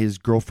his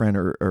girlfriend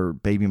or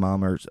baby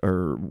mom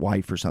or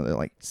wife or something,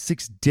 like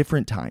 6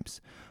 different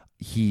times.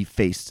 He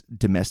faced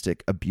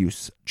domestic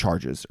abuse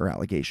charges or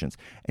allegations,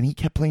 and he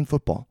kept playing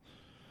football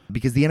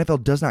because the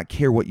NFL does not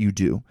care what you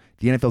do.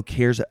 The NFL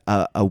cares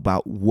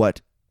about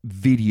what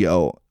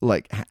video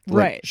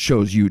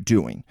shows you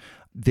doing.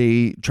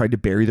 They tried to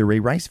bury the Ray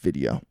Rice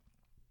video.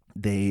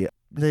 They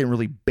didn't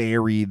really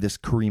bury this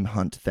Kareem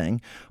Hunt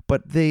thing,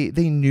 but they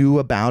knew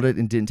about it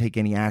and didn't take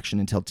any action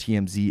until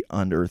TMZ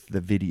unearthed the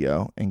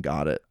video and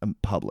got it in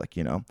public,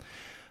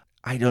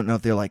 I don't know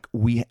if they're like,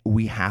 we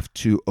have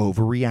to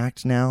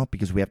overreact now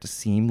because we have to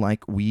seem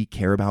like we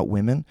care about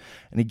women.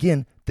 And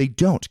again, they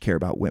don't care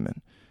about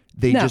women.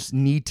 They just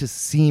need to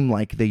seem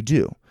like they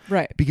do.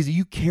 Right. Because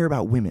you care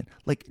about women,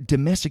 like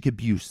domestic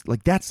abuse,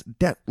 like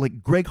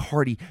like Greg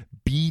Hardy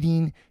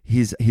beating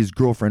his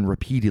girlfriend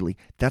repeatedly.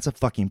 That's a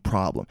fucking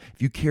problem.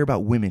 If you care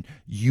about women,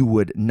 you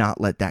would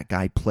not let that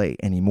guy play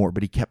anymore,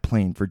 but he kept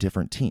playing for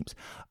different teams.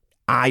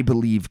 I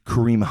believe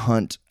Kareem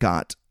Hunt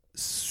got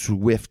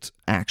swift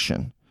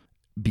action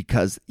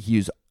because he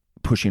was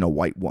pushing a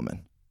white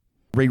woman.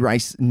 Ray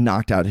Rice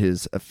knocked out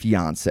his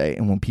fiance,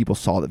 and when people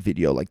saw the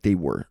video, like they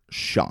were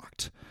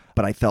shocked.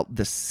 But I felt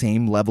the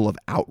same level of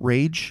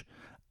outrage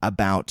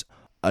about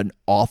an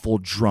awful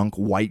drunk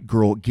white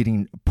girl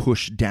getting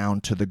pushed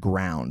down to the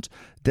ground.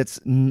 It's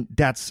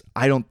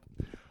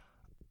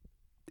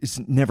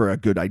never a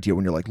good idea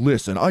when you're like,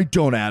 listen, I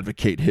don't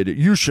advocate hit it.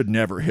 You should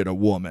never hit a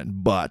woman.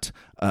 But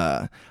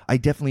I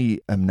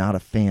definitely am not a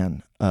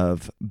fan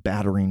of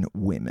battering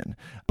women.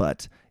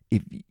 But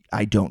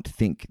I don't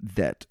think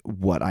that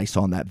what I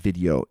saw in that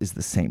video is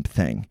the same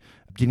thing.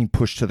 Getting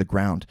pushed to the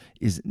ground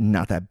is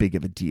not that big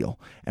of a deal.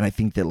 And I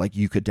think that like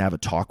you could have a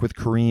talk with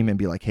Kareem and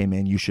be like, hey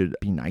man, you should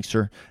be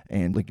nicer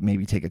and like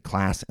maybe take a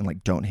class and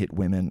like don't hit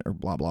women or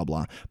blah, blah,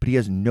 blah. But he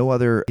has no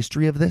other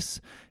history of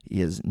this. He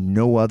has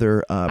no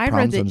other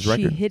problems on his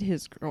record. She hit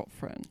his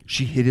girlfriend.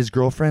 She hit his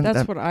girlfriend?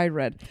 That's what I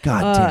read.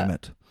 God damn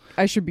it.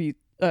 I should be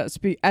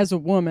as a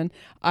woman,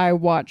 I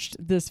watched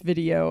this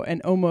video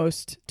and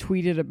almost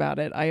tweeted about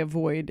it. I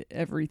avoid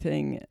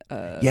everything.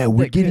 Yeah,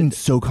 we're getting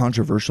so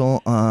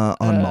controversial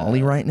on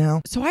Molly right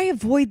now. So I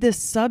avoid this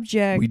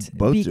subject We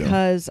both do.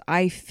 because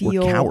I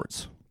feel We're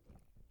cowards.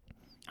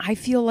 I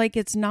feel like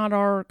it's not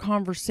our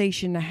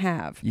conversation to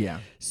have. Yeah.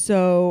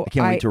 So I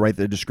can't wait to write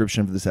the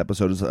description for this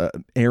episode is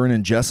Aaron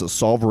and Jessa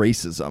solve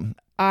racism.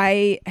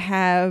 I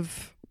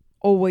have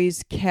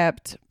always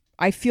kept,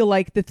 I feel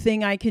like the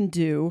thing I can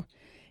do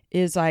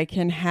is I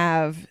can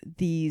have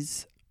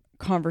these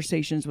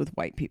conversations with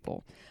white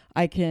people.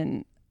 I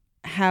can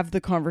have the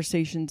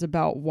conversations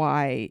about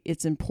why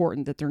it's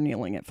important that they're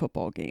kneeling at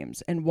football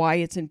games and why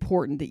it's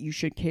important that you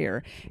should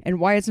care and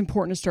why it's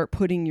important to start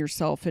putting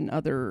yourself in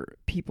other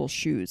people's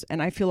shoes.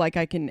 And I feel like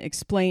I can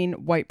explain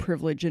white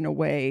privilege in a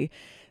way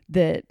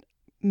that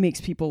makes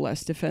people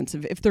less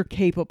defensive if they're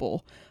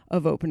capable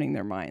of opening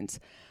their minds.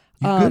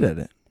 You're good at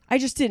it. I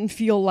just didn't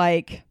feel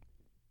like,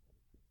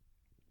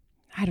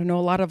 I don't know,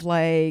 a lot of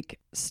like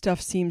stuff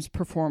seems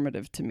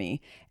performative to me.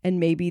 And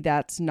maybe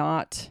that's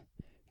not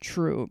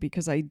true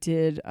because I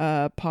did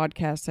a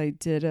podcast. I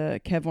did a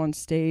Kev on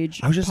Stage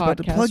I was just about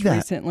to plug that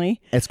recently.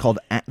 It's called,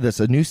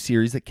 there's a new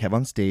series that Kev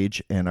on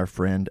Stage and our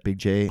friend Big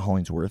J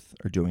Hollingsworth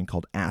are doing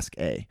called Ask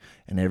A.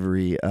 And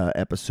every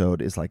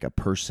episode is like a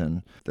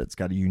person that's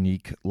got a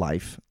unique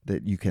life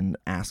that you can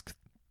ask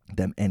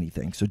them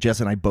anything. So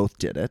Jess and I both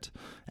did it.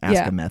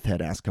 Ask a meth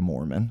head, ask a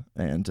Mormon.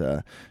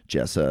 And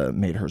Jess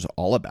made hers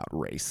all about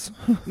race.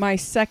 My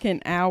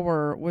second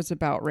hour was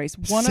about race.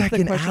 One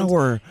Second of the questions,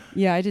 hour.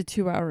 Yeah, I did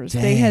 2 hours.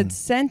 Dang. They had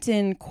sent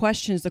in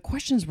questions. The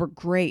questions were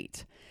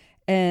great.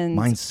 And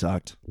Mine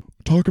sucked.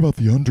 Talk about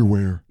the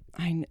underwear.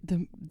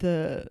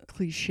 the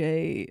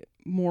cliche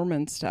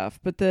Mormon stuff,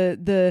 but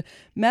the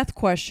meth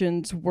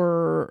questions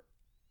were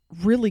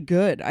really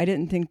good. I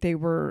didn't think they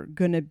were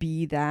going to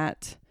be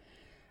that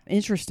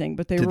interesting,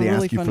 but they were really fun. Did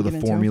they ask you for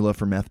the formula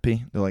for meth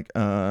pee? They're like,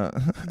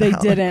 They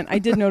didn't. I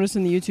did notice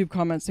in the YouTube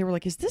comments, they were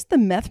like, is this the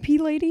meth pee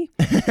lady?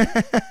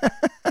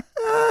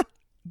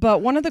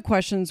 But one of the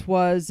questions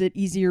was it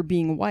easier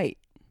being white?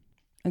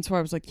 And so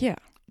I was like, yeah.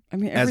 I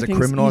mean, as a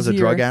criminal, easier. as a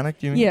drug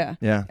addict, you mean? Yeah.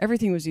 Yeah.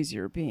 Everything was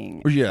easier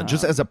being. Yeah,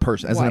 just as a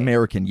person, as white. an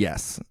American,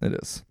 yes, it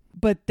is.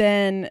 But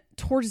then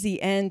towards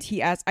the end,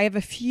 he asked, I have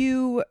a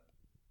few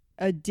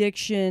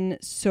addiction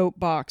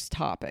soapbox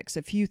topics,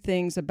 a few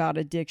things about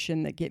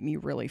addiction that get me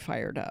really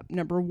fired up.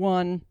 Number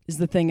one is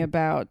the thing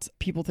about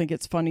people think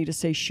it's funny to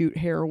say shoot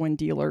heroin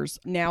dealers.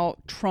 Now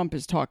Trump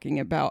is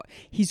talking about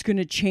he's going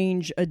to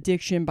change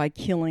addiction by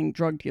killing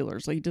drug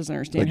dealers. Like he doesn't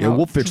understand how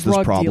we'll fix this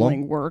drug problem.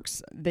 dealing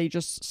works. They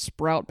just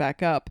sprout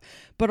back up.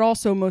 But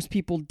also most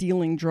people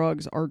dealing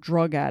drugs are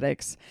drug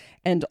addicts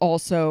and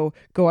also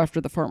go after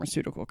the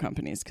pharmaceutical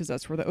companies because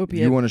that's where the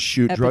opiate You want to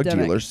shoot drug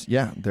epidemic dealers?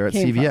 Yeah, they're at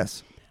came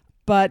CVS.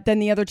 But then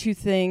the other two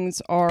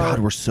things are God,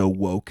 we're so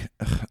woke.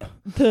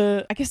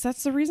 I guess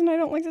that's the reason I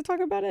don't like to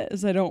talk about it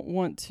is I don't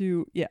want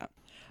to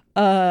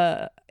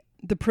the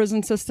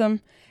prison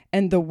system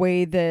and the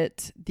way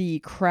that the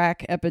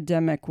crack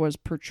epidemic was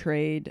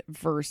portrayed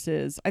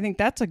versus I think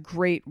that's a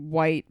great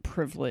white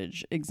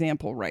privilege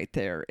example right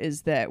there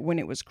is that when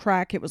it was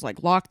crack it was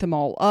like lock them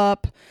all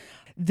up,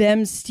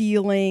 them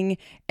stealing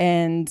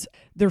and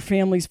their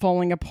families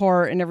falling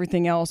apart and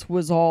everything else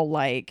was all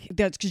like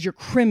that's because you're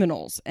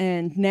criminals.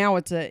 And now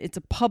it's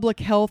a public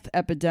health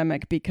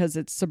epidemic because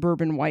it's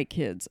suburban white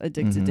kids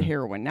addicted to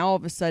heroin. Now all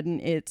of a sudden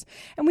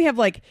and we have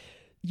like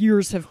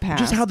years have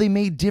passed. Just how they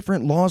made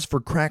different laws for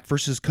crack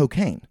versus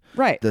cocaine.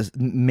 Right. The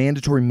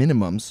mandatory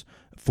minimums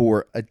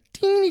for a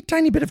teeny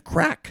tiny bit of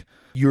crack.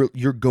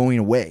 You're going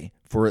away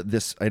for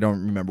this. I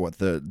don't remember what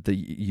the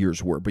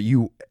years were, but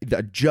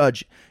the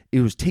judge, it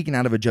was taken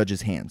out of a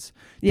judge's hands.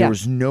 There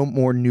was no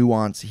more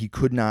nuance. He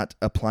could not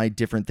apply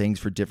different things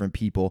for different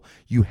people.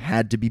 You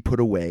had to be put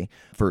away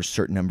for a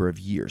certain number of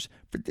years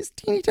for this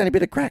teeny tiny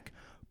bit of crack.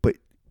 But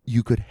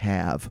you could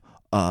have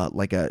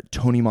like a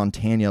Tony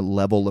Montana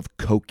level of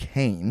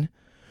cocaine,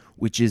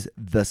 which is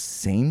the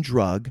same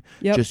drug,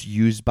 just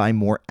used by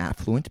more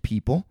affluent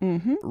people,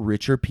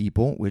 richer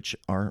people, which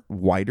are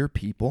whiter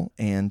people,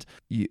 and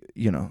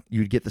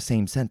you'd get the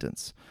same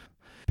sentence.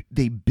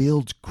 They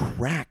build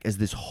crack as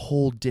this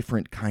whole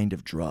different kind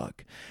of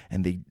drug,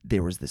 and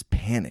there was this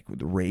panic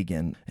with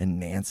Reagan and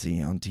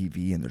Nancy on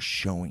TV, and they're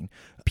showing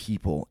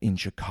people in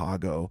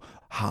Chicago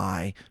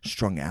high,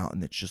 strung out,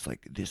 and it's just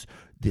like this.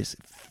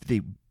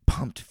 They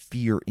pumped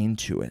fear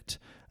into it,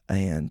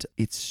 and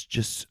it's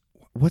just.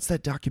 What's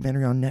that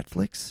documentary on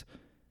Netflix?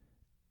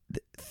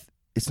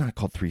 It's not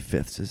called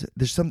 3/5, is it?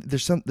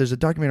 There's a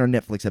documentary on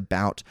Netflix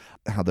about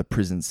how the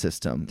prison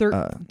system.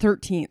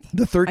 13th.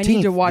 The 13th. I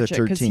need to watch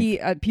it because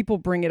people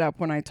bring it up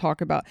when I talk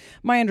about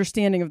my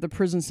understanding of the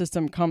prison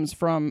system comes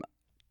from.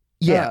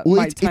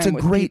 It's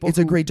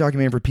a great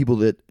documentary for people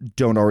that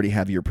don't already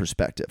have your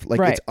perspective. Like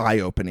right. It's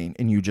eye-opening,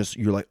 and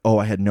you're like, oh,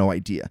 I had no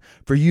idea.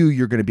 For you,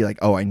 you're going to be like,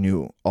 oh, I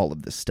knew all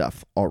of this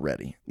stuff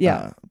already.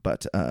 Yeah,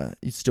 but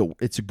it's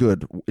a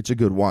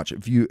good watch.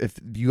 If you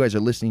guys are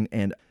listening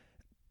and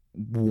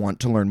want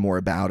to learn more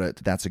about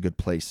it, that's a good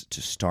place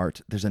to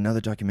start. There's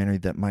another documentary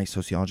that my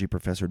sociology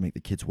professor would make the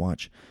kids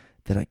watch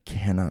that I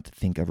cannot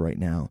think of right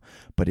now,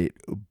 but it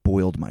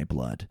boiled my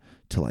blood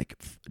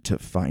to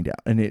find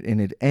out. And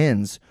it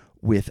ends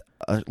with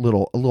a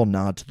little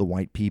nod to the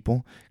white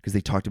people, because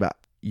they talked about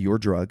your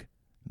drug,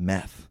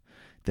 meth.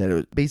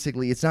 That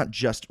basically it's not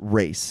just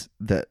race,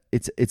 that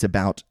it's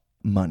about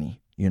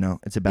money,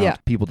 It's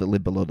about people that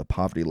live below the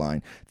poverty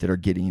line that are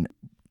getting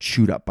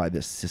chewed up by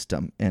this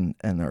system, and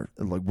are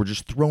like, we're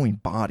just throwing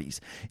bodies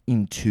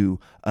into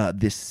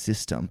this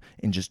system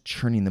and just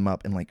churning them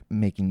up and like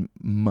making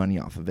money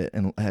off of it,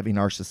 and having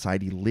our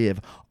society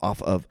live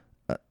off of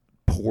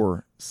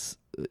poor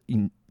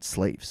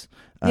slaves.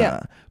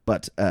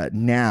 But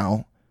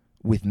now,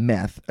 with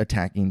meth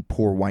attacking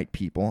poor white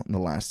people in the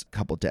last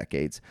couple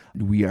decades,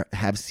 we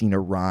have seen a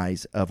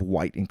rise of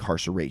white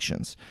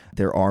incarcerations.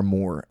 There are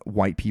more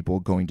white people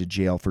going to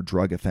jail for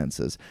drug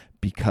offenses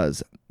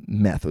because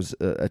meth was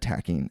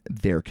attacking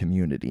their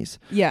communities.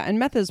 Yeah, and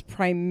meth is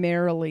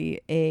primarily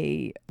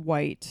a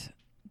white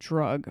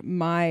drug.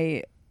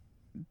 My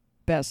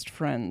best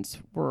friends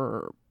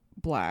were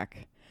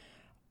black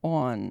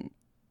on...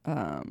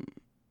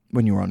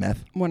 When you were on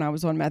meth? When I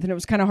was on meth. And it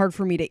was kind of hard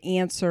for me to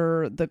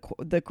answer the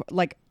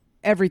like,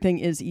 everything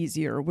is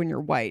easier when you're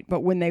white.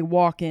 But when they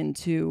walk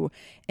into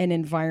an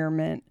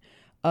environment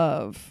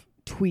of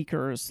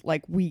tweakers,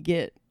 like we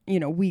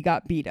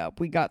got beat up.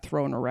 We got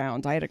thrown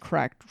around. I had a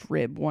cracked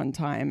rib one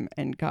time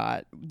and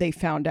they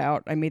found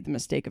out. I made the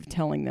mistake of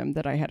telling them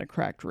that I had a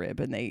cracked rib,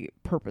 and they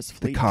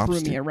purposefully threw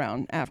me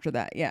around after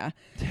that. Yeah.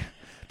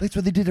 That's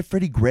what they did to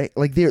Freddie Gray.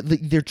 Like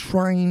they're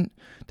trying,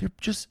 they're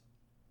just,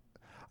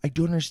 I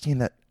don't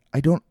understand that.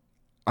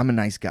 I'm a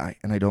nice guy,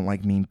 and I don't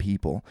like mean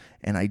people,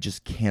 and I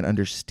just can't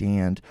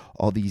understand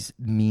all these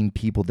mean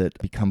people that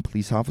become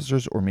police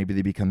officers, or maybe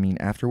they become mean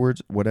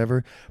afterwards,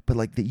 whatever, but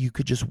like that you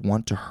could just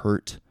want to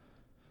hurt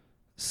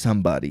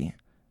somebody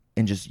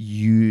and just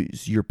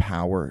use your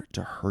power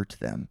to hurt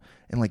them.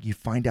 And like you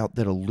find out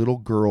that a little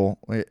girl,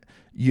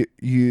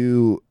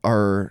 you're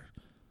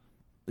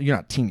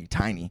not teeny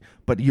tiny,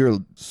 but you're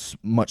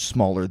much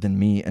smaller than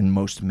me and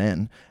most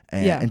men.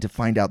 And to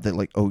find out that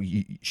like,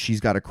 she's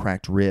got a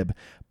cracked rib,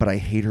 but I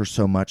hate her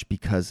so much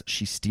because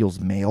she steals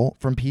mail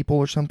from people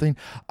or something.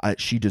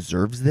 She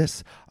deserves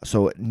this.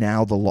 So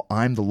now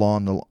I'm the law,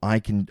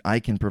 and I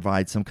can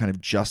provide some kind of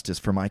justice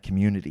for my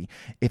community.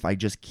 If I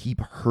just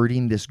keep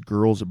hurting this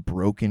girl's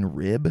broken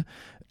rib,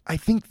 I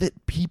think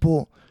that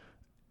people,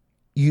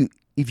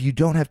 if you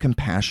don't have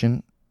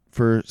compassion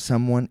for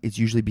someone, it's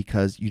usually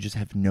because you just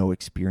have no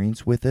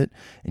experience with it,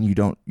 and you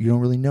don't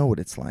really know what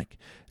it's like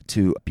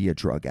to be a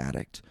drug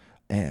addict,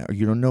 or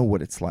you don't know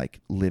what it's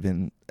like live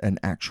in an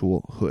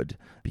actual hood,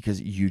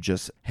 because you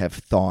just have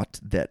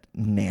thought that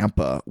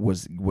Nampa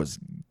was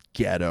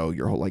ghetto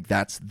your whole, like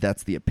that's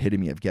the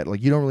epitome of ghetto.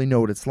 Like you don't really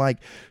know what it's like,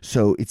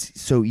 so it's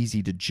so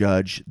easy to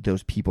judge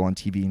those people on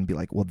TV and be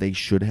like, well, they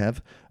should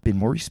have been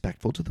more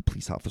respectful to the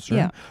police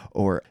officer,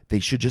 or they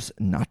should just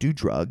not do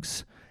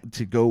drugs.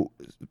 To go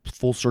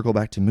full circle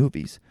back to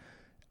movies,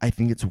 I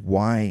think it's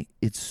why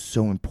it's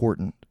so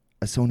important.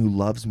 As someone who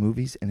loves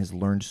movies and has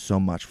learned so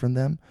much from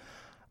them,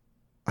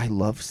 I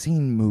love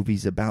seeing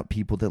movies about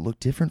people that look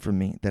different from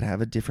me, that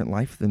have a different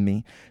life than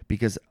me,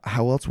 because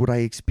how else would I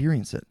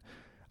experience it?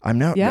 I'm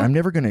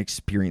never going to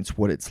experience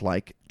what it's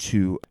like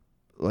to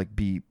like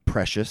be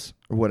precious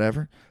or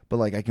whatever, but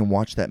like I can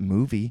watch that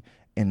movie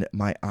and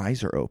my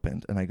eyes are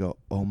opened and I go,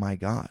 oh my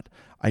God,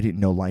 I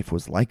didn't know life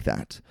was like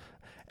that.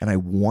 And I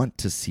want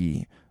to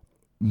see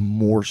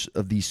more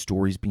of these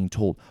stories being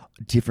told,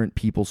 different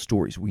people's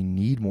stories. We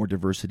need more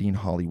diversity in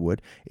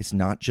Hollywood. It's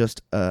not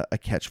just a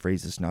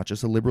catchphrase. It's not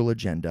just a liberal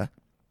agenda.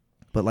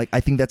 But like, I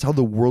think that's how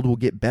the world will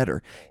get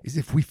better, is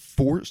if we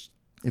force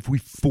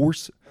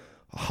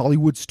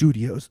Hollywood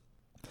studios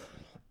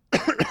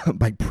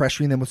by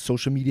pressuring them with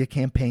social media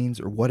campaigns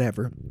or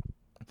whatever,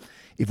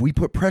 if we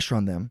put pressure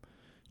on them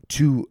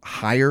to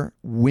hire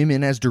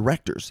women as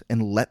directors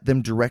and let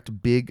them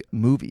direct big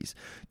movies,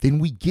 then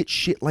we get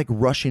shit like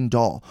Russian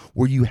Doll,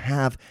 where you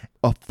have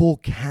a full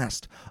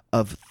cast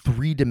of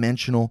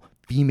three-dimensional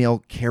female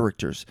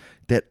characters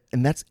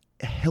and that's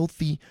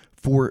healthy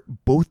for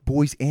both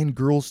boys and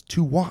girls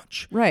to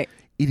watch. Right.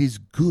 It is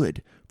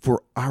good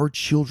for our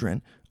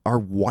children, our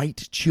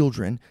white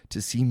children,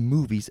 to see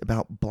movies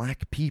about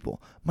black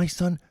people. My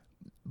son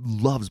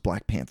loves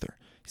Black Panther.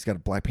 He's got a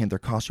Black Panther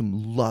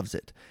costume, loves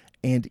it.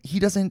 And he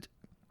doesn't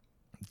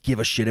give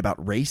a shit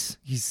about race.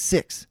 He's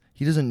 6.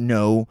 He doesn't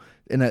know,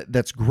 and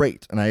that's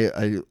great. And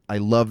I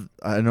love,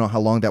 I don't know how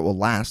long that will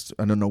last.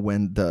 I don't know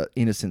when the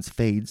innocence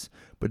fades,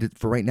 but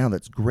for right now,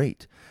 that's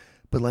great.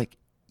 But like,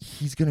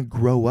 he's going to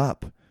grow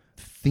up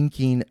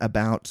thinking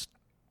about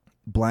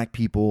black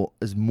people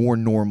as more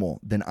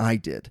normal than I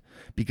did,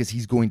 because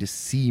he's going to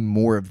see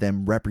more of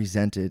them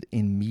represented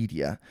in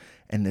media.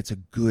 And it's a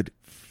good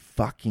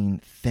fucking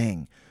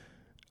thing.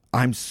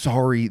 I'm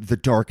sorry The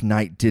Dark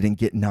Knight didn't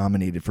get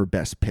nominated for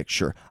Best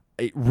Picture.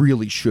 It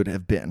really should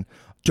have been.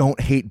 Don't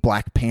hate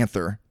Black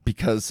Panther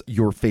because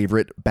your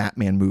favorite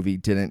Batman movie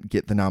didn't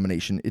get the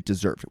nomination it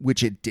deserved,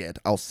 which it did.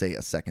 I'll say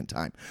a second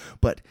time.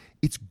 But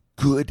it's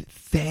good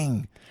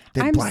thing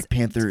that Black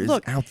Panther is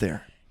out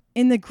there.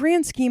 In the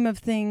grand scheme of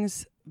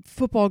things,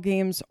 football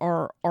games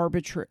are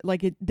arbitrary.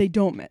 Like it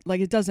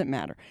doesn't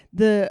matter.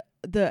 The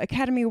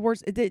Academy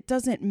Awards, it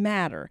doesn't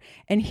matter.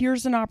 And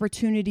here's an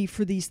opportunity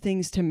for these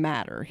things to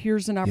matter.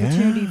 Here's an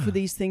opportunity for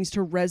these things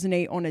to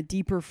resonate on a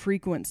deeper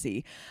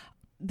frequency.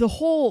 The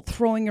whole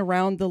throwing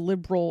around the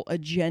liberal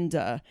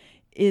agenda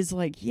is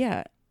like,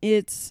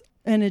 it's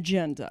an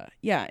agenda.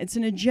 Yeah, it's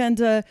an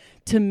agenda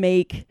to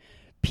make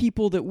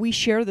people that we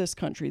share this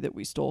country that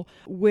we stole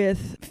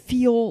with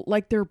feel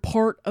like they're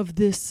part of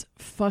this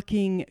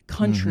fucking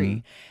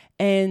country.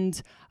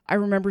 And I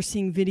remember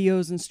seeing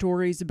videos and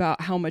stories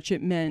about how much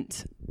it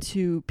meant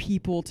to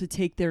people to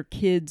take their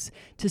kids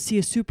to see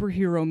a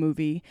superhero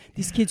movie.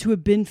 These kids who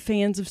have been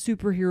fans of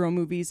superhero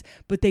movies,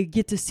 but they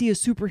get to see a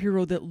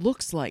superhero that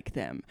looks like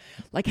them.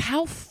 Like,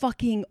 how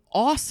fucking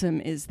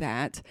awesome is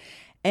that?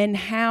 And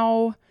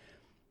how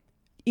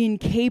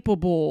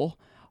incapable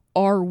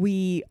are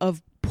we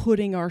of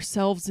putting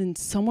ourselves in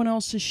someone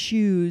else's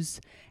shoes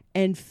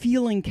and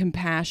feeling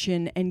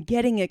compassion and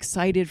getting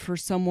excited for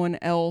someone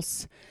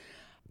else?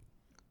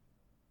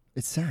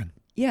 It's sad.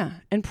 Yeah,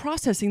 and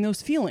processing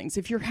those feelings.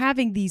 If you're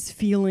having these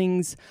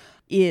feelings,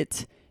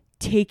 it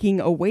taking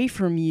away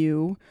from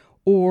you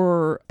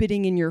or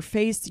spitting in your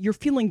face, you're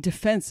feeling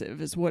defensive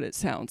is what it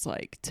sounds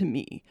like to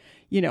me.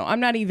 You know,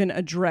 I'm not even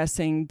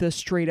addressing the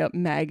straight up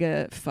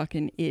MAGA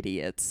fucking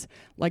idiots.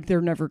 Like,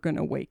 they're never going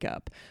to wake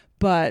up.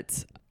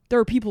 But there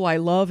are people I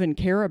love and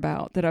care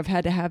about that I've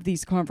had to have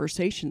these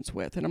conversations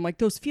with. And I'm like,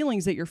 those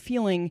feelings that you're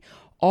feeling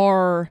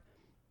are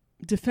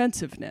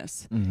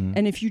defensiveness.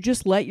 And if you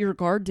just let your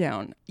guard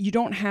down, you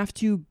don't have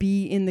to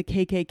be in the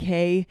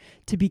KKK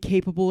to be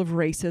capable of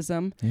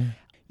racism.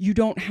 You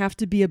don't have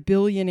to be a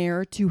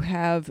billionaire to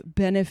have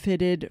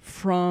benefited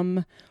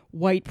from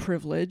white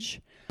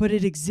privilege, but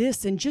it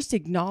exists, and just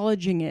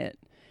acknowledging it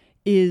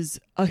is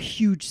a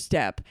huge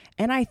step.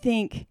 And I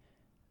think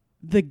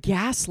the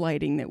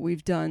gaslighting that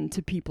we've done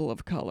to people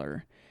of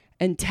color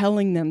and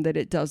telling them that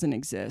it doesn't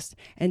exist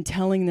and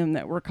telling them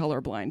that we're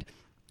colorblind.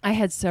 I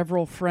had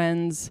several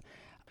friends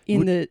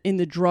in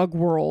the drug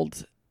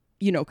world,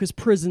 you know, because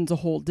prison's a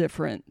whole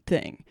different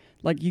thing.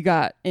 Like, you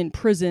got in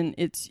prison,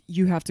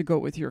 you have to go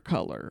with your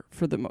color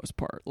for the most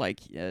part. Like,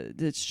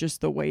 it's just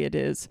the way it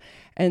is.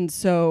 And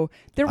so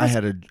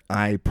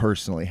I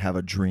personally have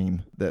a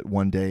dream that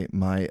one day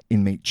my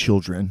inmate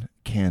children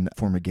can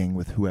form a gang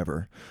with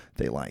whoever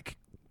they like.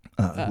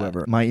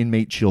 My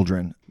inmate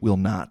children will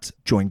not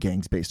join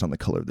gangs based on the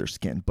color of their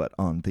skin, but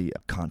on the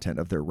content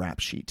of their rap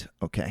sheet.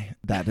 Okay,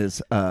 that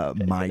is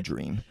my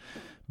dream.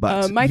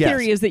 But my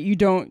theory is that they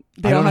don't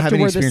have to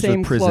any wear the experience same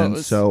with prison,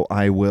 clothes. so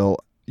I will.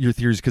 Your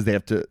theory is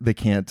because they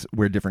can't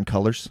wear different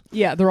colors.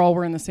 Yeah, they're all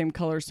wearing the same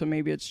color, so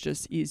maybe it's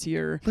just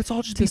easier. Let's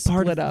all just to be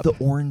part of split up. the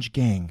orange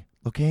gang.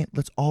 Okay,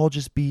 let's all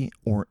just be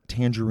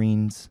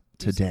tangerines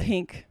today.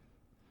 Pink.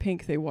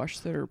 They wash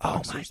their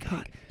boxers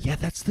pink. Yeah,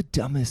 that's the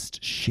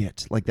dumbest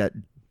shit. Like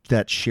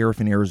that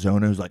sheriff in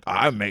Arizona who's like,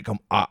 I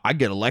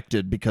get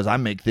elected because I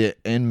make the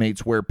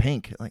inmates wear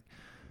pink. Like,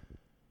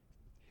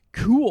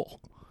 cool.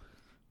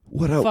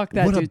 Fuck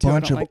that what dude a too. I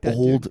bunch don't of like that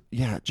old, dude.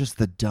 yeah, just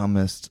the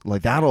dumbest.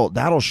 Like,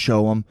 that'll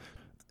show them.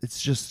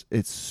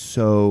 It's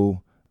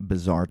so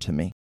bizarre to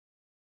me.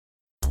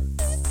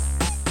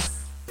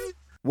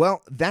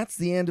 Well, that's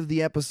the end of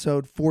the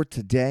episode for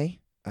today.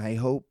 I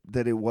hope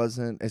that it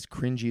wasn't as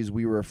cringy as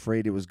we were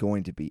afraid it was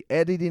going to be.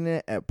 Editing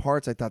it at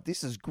parts, I thought,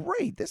 this is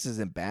great. This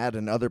isn't bad.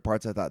 And other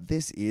parts, I thought,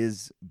 this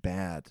is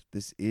bad.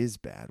 This is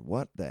bad.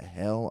 What the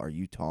hell are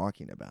you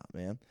talking about,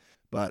 man?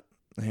 But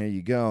here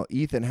you go.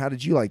 Ethan, how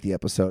did you like the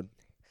episode?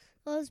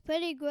 Well, it was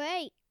pretty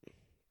great.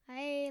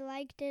 I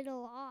liked it a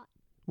lot.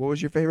 What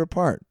was your favorite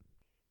part?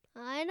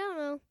 I don't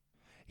know.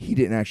 He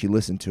didn't actually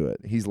listen to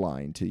it. He's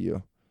lying to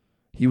you.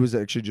 He was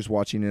actually just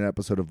watching an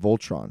episode of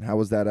Voltron. How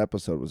was that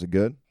episode? Was it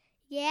good?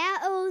 Yeah,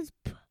 it was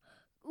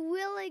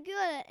really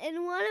good.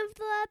 In one of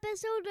the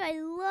episodes, I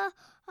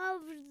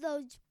loved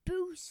those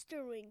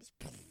booster rings.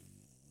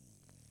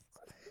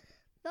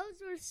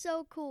 Those were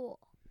so cool.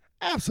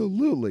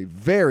 Absolutely.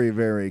 Very,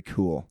 very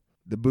cool.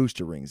 The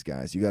booster rings,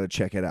 guys. You got to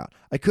check it out.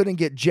 I couldn't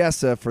get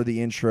Jessa for the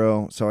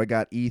intro, so I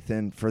got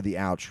Ethan for the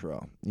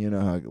outro. You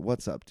know,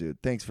 what's up, dude?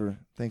 Thanks for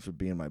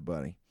being my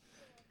buddy.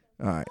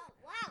 All right.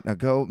 Now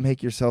go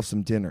make yourself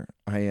some dinner.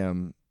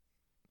 I'm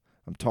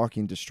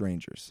talking to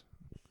strangers.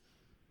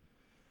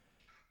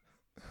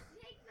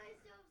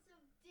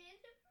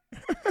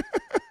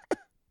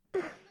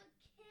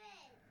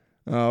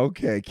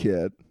 Okay,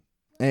 kid.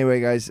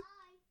 Anyway, guys,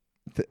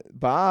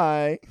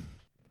 bye.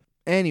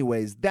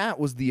 Anyways, that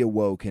was The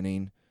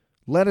Awokening.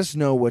 Let us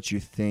know what you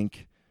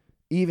think.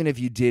 Even if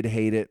you did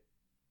hate it,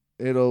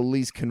 it'll at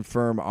least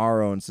confirm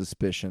our own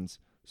suspicions.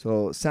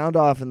 So sound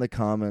off in the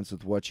comments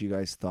with what you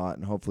guys thought,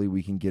 and hopefully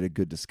we can get a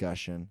good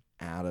discussion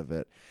out of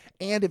it.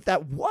 And if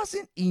that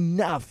wasn't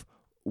enough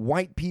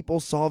white people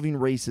solving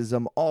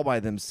racism all by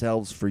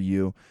themselves for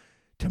you,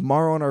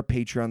 Tomorrow on our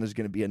Patreon, there's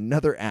going to be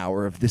another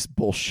hour of this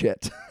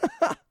bullshit.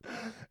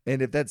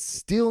 And if that's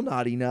still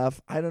not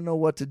enough, I don't know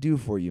what to do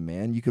for you,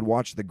 man. You could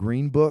watch The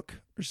Green Book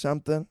or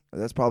something.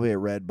 That's probably a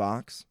red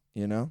box,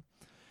 you know?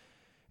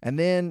 And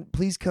then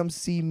please come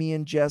see me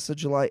and Jessa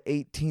July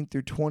 18th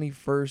through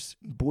 21st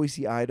in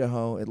Boise,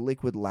 Idaho at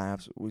Liquid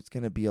Laughs. It's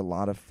going to be a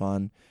lot of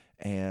fun,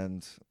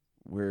 and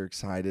we're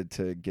excited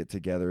to get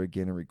together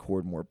again and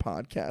record more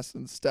podcasts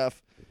and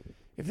stuff.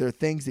 If there are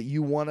things that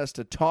you want us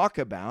to talk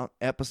about,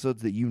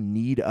 episodes that you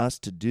need us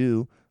to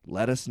do,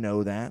 let us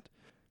know that.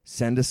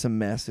 Send us a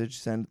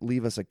message,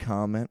 leave us a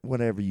comment,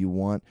 whatever you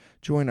want.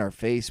 Join our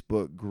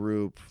Facebook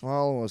group,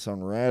 follow us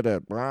on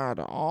Reddit,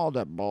 all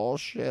that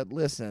bullshit.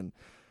 Listen,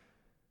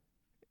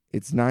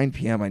 it's 9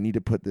 p.m. I need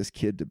to put this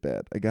kid to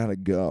bed. I gotta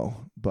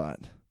go, but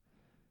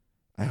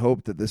I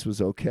hope that this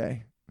was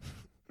okay.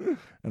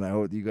 And I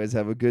hope you guys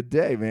have a good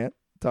day, man.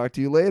 Talk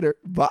to you later.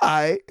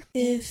 Bye.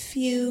 If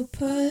you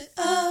put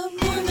a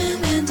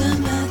Mormon and a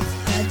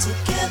meth head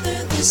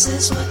together, this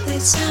is what they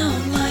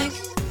sound like.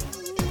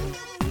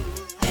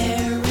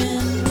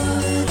 Aaron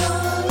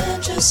Woodall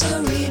and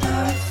Jessa Reed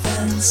are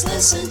friends.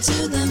 Listen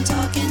to them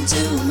talking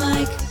to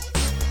Mike.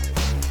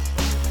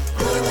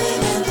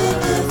 Mormon and the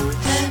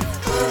meth head,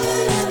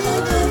 Mormon and the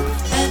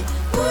meth head,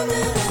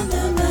 Mormon and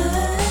the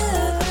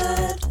meth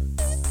head.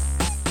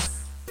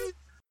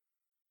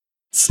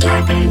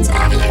 Starburns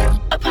Audio,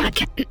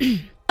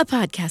 a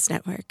podcast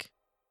network.